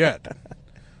fart yet.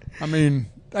 I mean,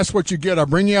 that's what you get. I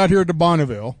bring you out here to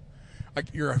Bonneville.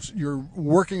 You're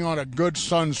working on a good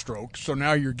sunstroke, so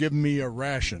now you're giving me a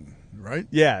ration, right?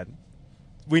 Yeah.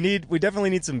 We definitely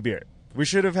need some beer. We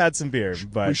should have had some beer,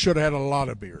 but We should have had a lot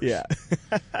of beers. yeah.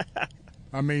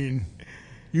 I mean,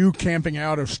 you camping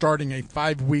out of starting a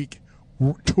 5-week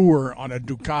tour on a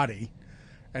Ducati,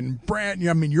 and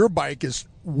your bike is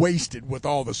wasted with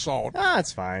all the salt.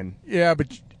 It's fine. Yeah,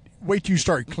 but wait till you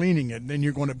start cleaning it, and then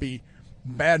you're going to be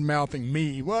bad-mouthing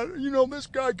me. Well, this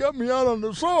guy got me out on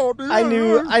the salt. I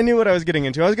knew what I was getting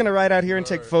into. I was going to ride out here and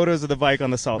take photos of the bike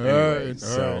on the salt anyway.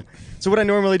 So what I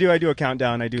normally do, I do a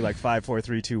countdown. I do like 5, 4,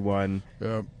 3, 2, 1.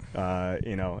 Yep.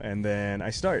 And then I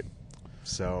start.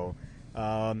 So,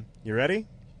 you ready?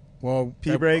 Well,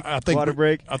 Pee break, water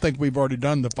break. I think we've already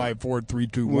done the 5, 4, 3,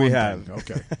 2, 1. We have. thing.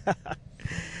 Okay.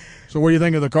 So what do you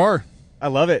think of the car? I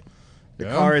love it. The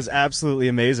Yeah? car is absolutely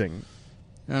amazing.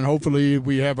 And hopefully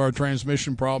we have our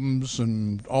transmission problems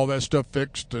and all that stuff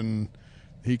fixed, and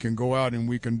he can go out and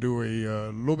we can do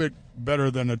a little bit better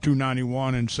than a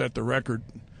 291 and set the record,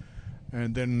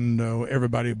 and then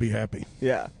everybody will be happy.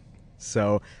 Yeah.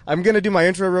 So I'm going to do my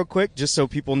intro real quick just so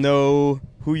people know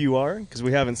who you are, because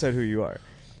we haven't said who you are.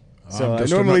 So I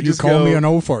normally you just call go, me an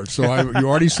old fart, so you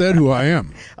already said who I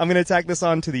am. I'm going to tack this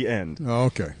on to the end.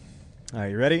 Okay. All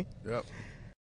right, you ready? Yep.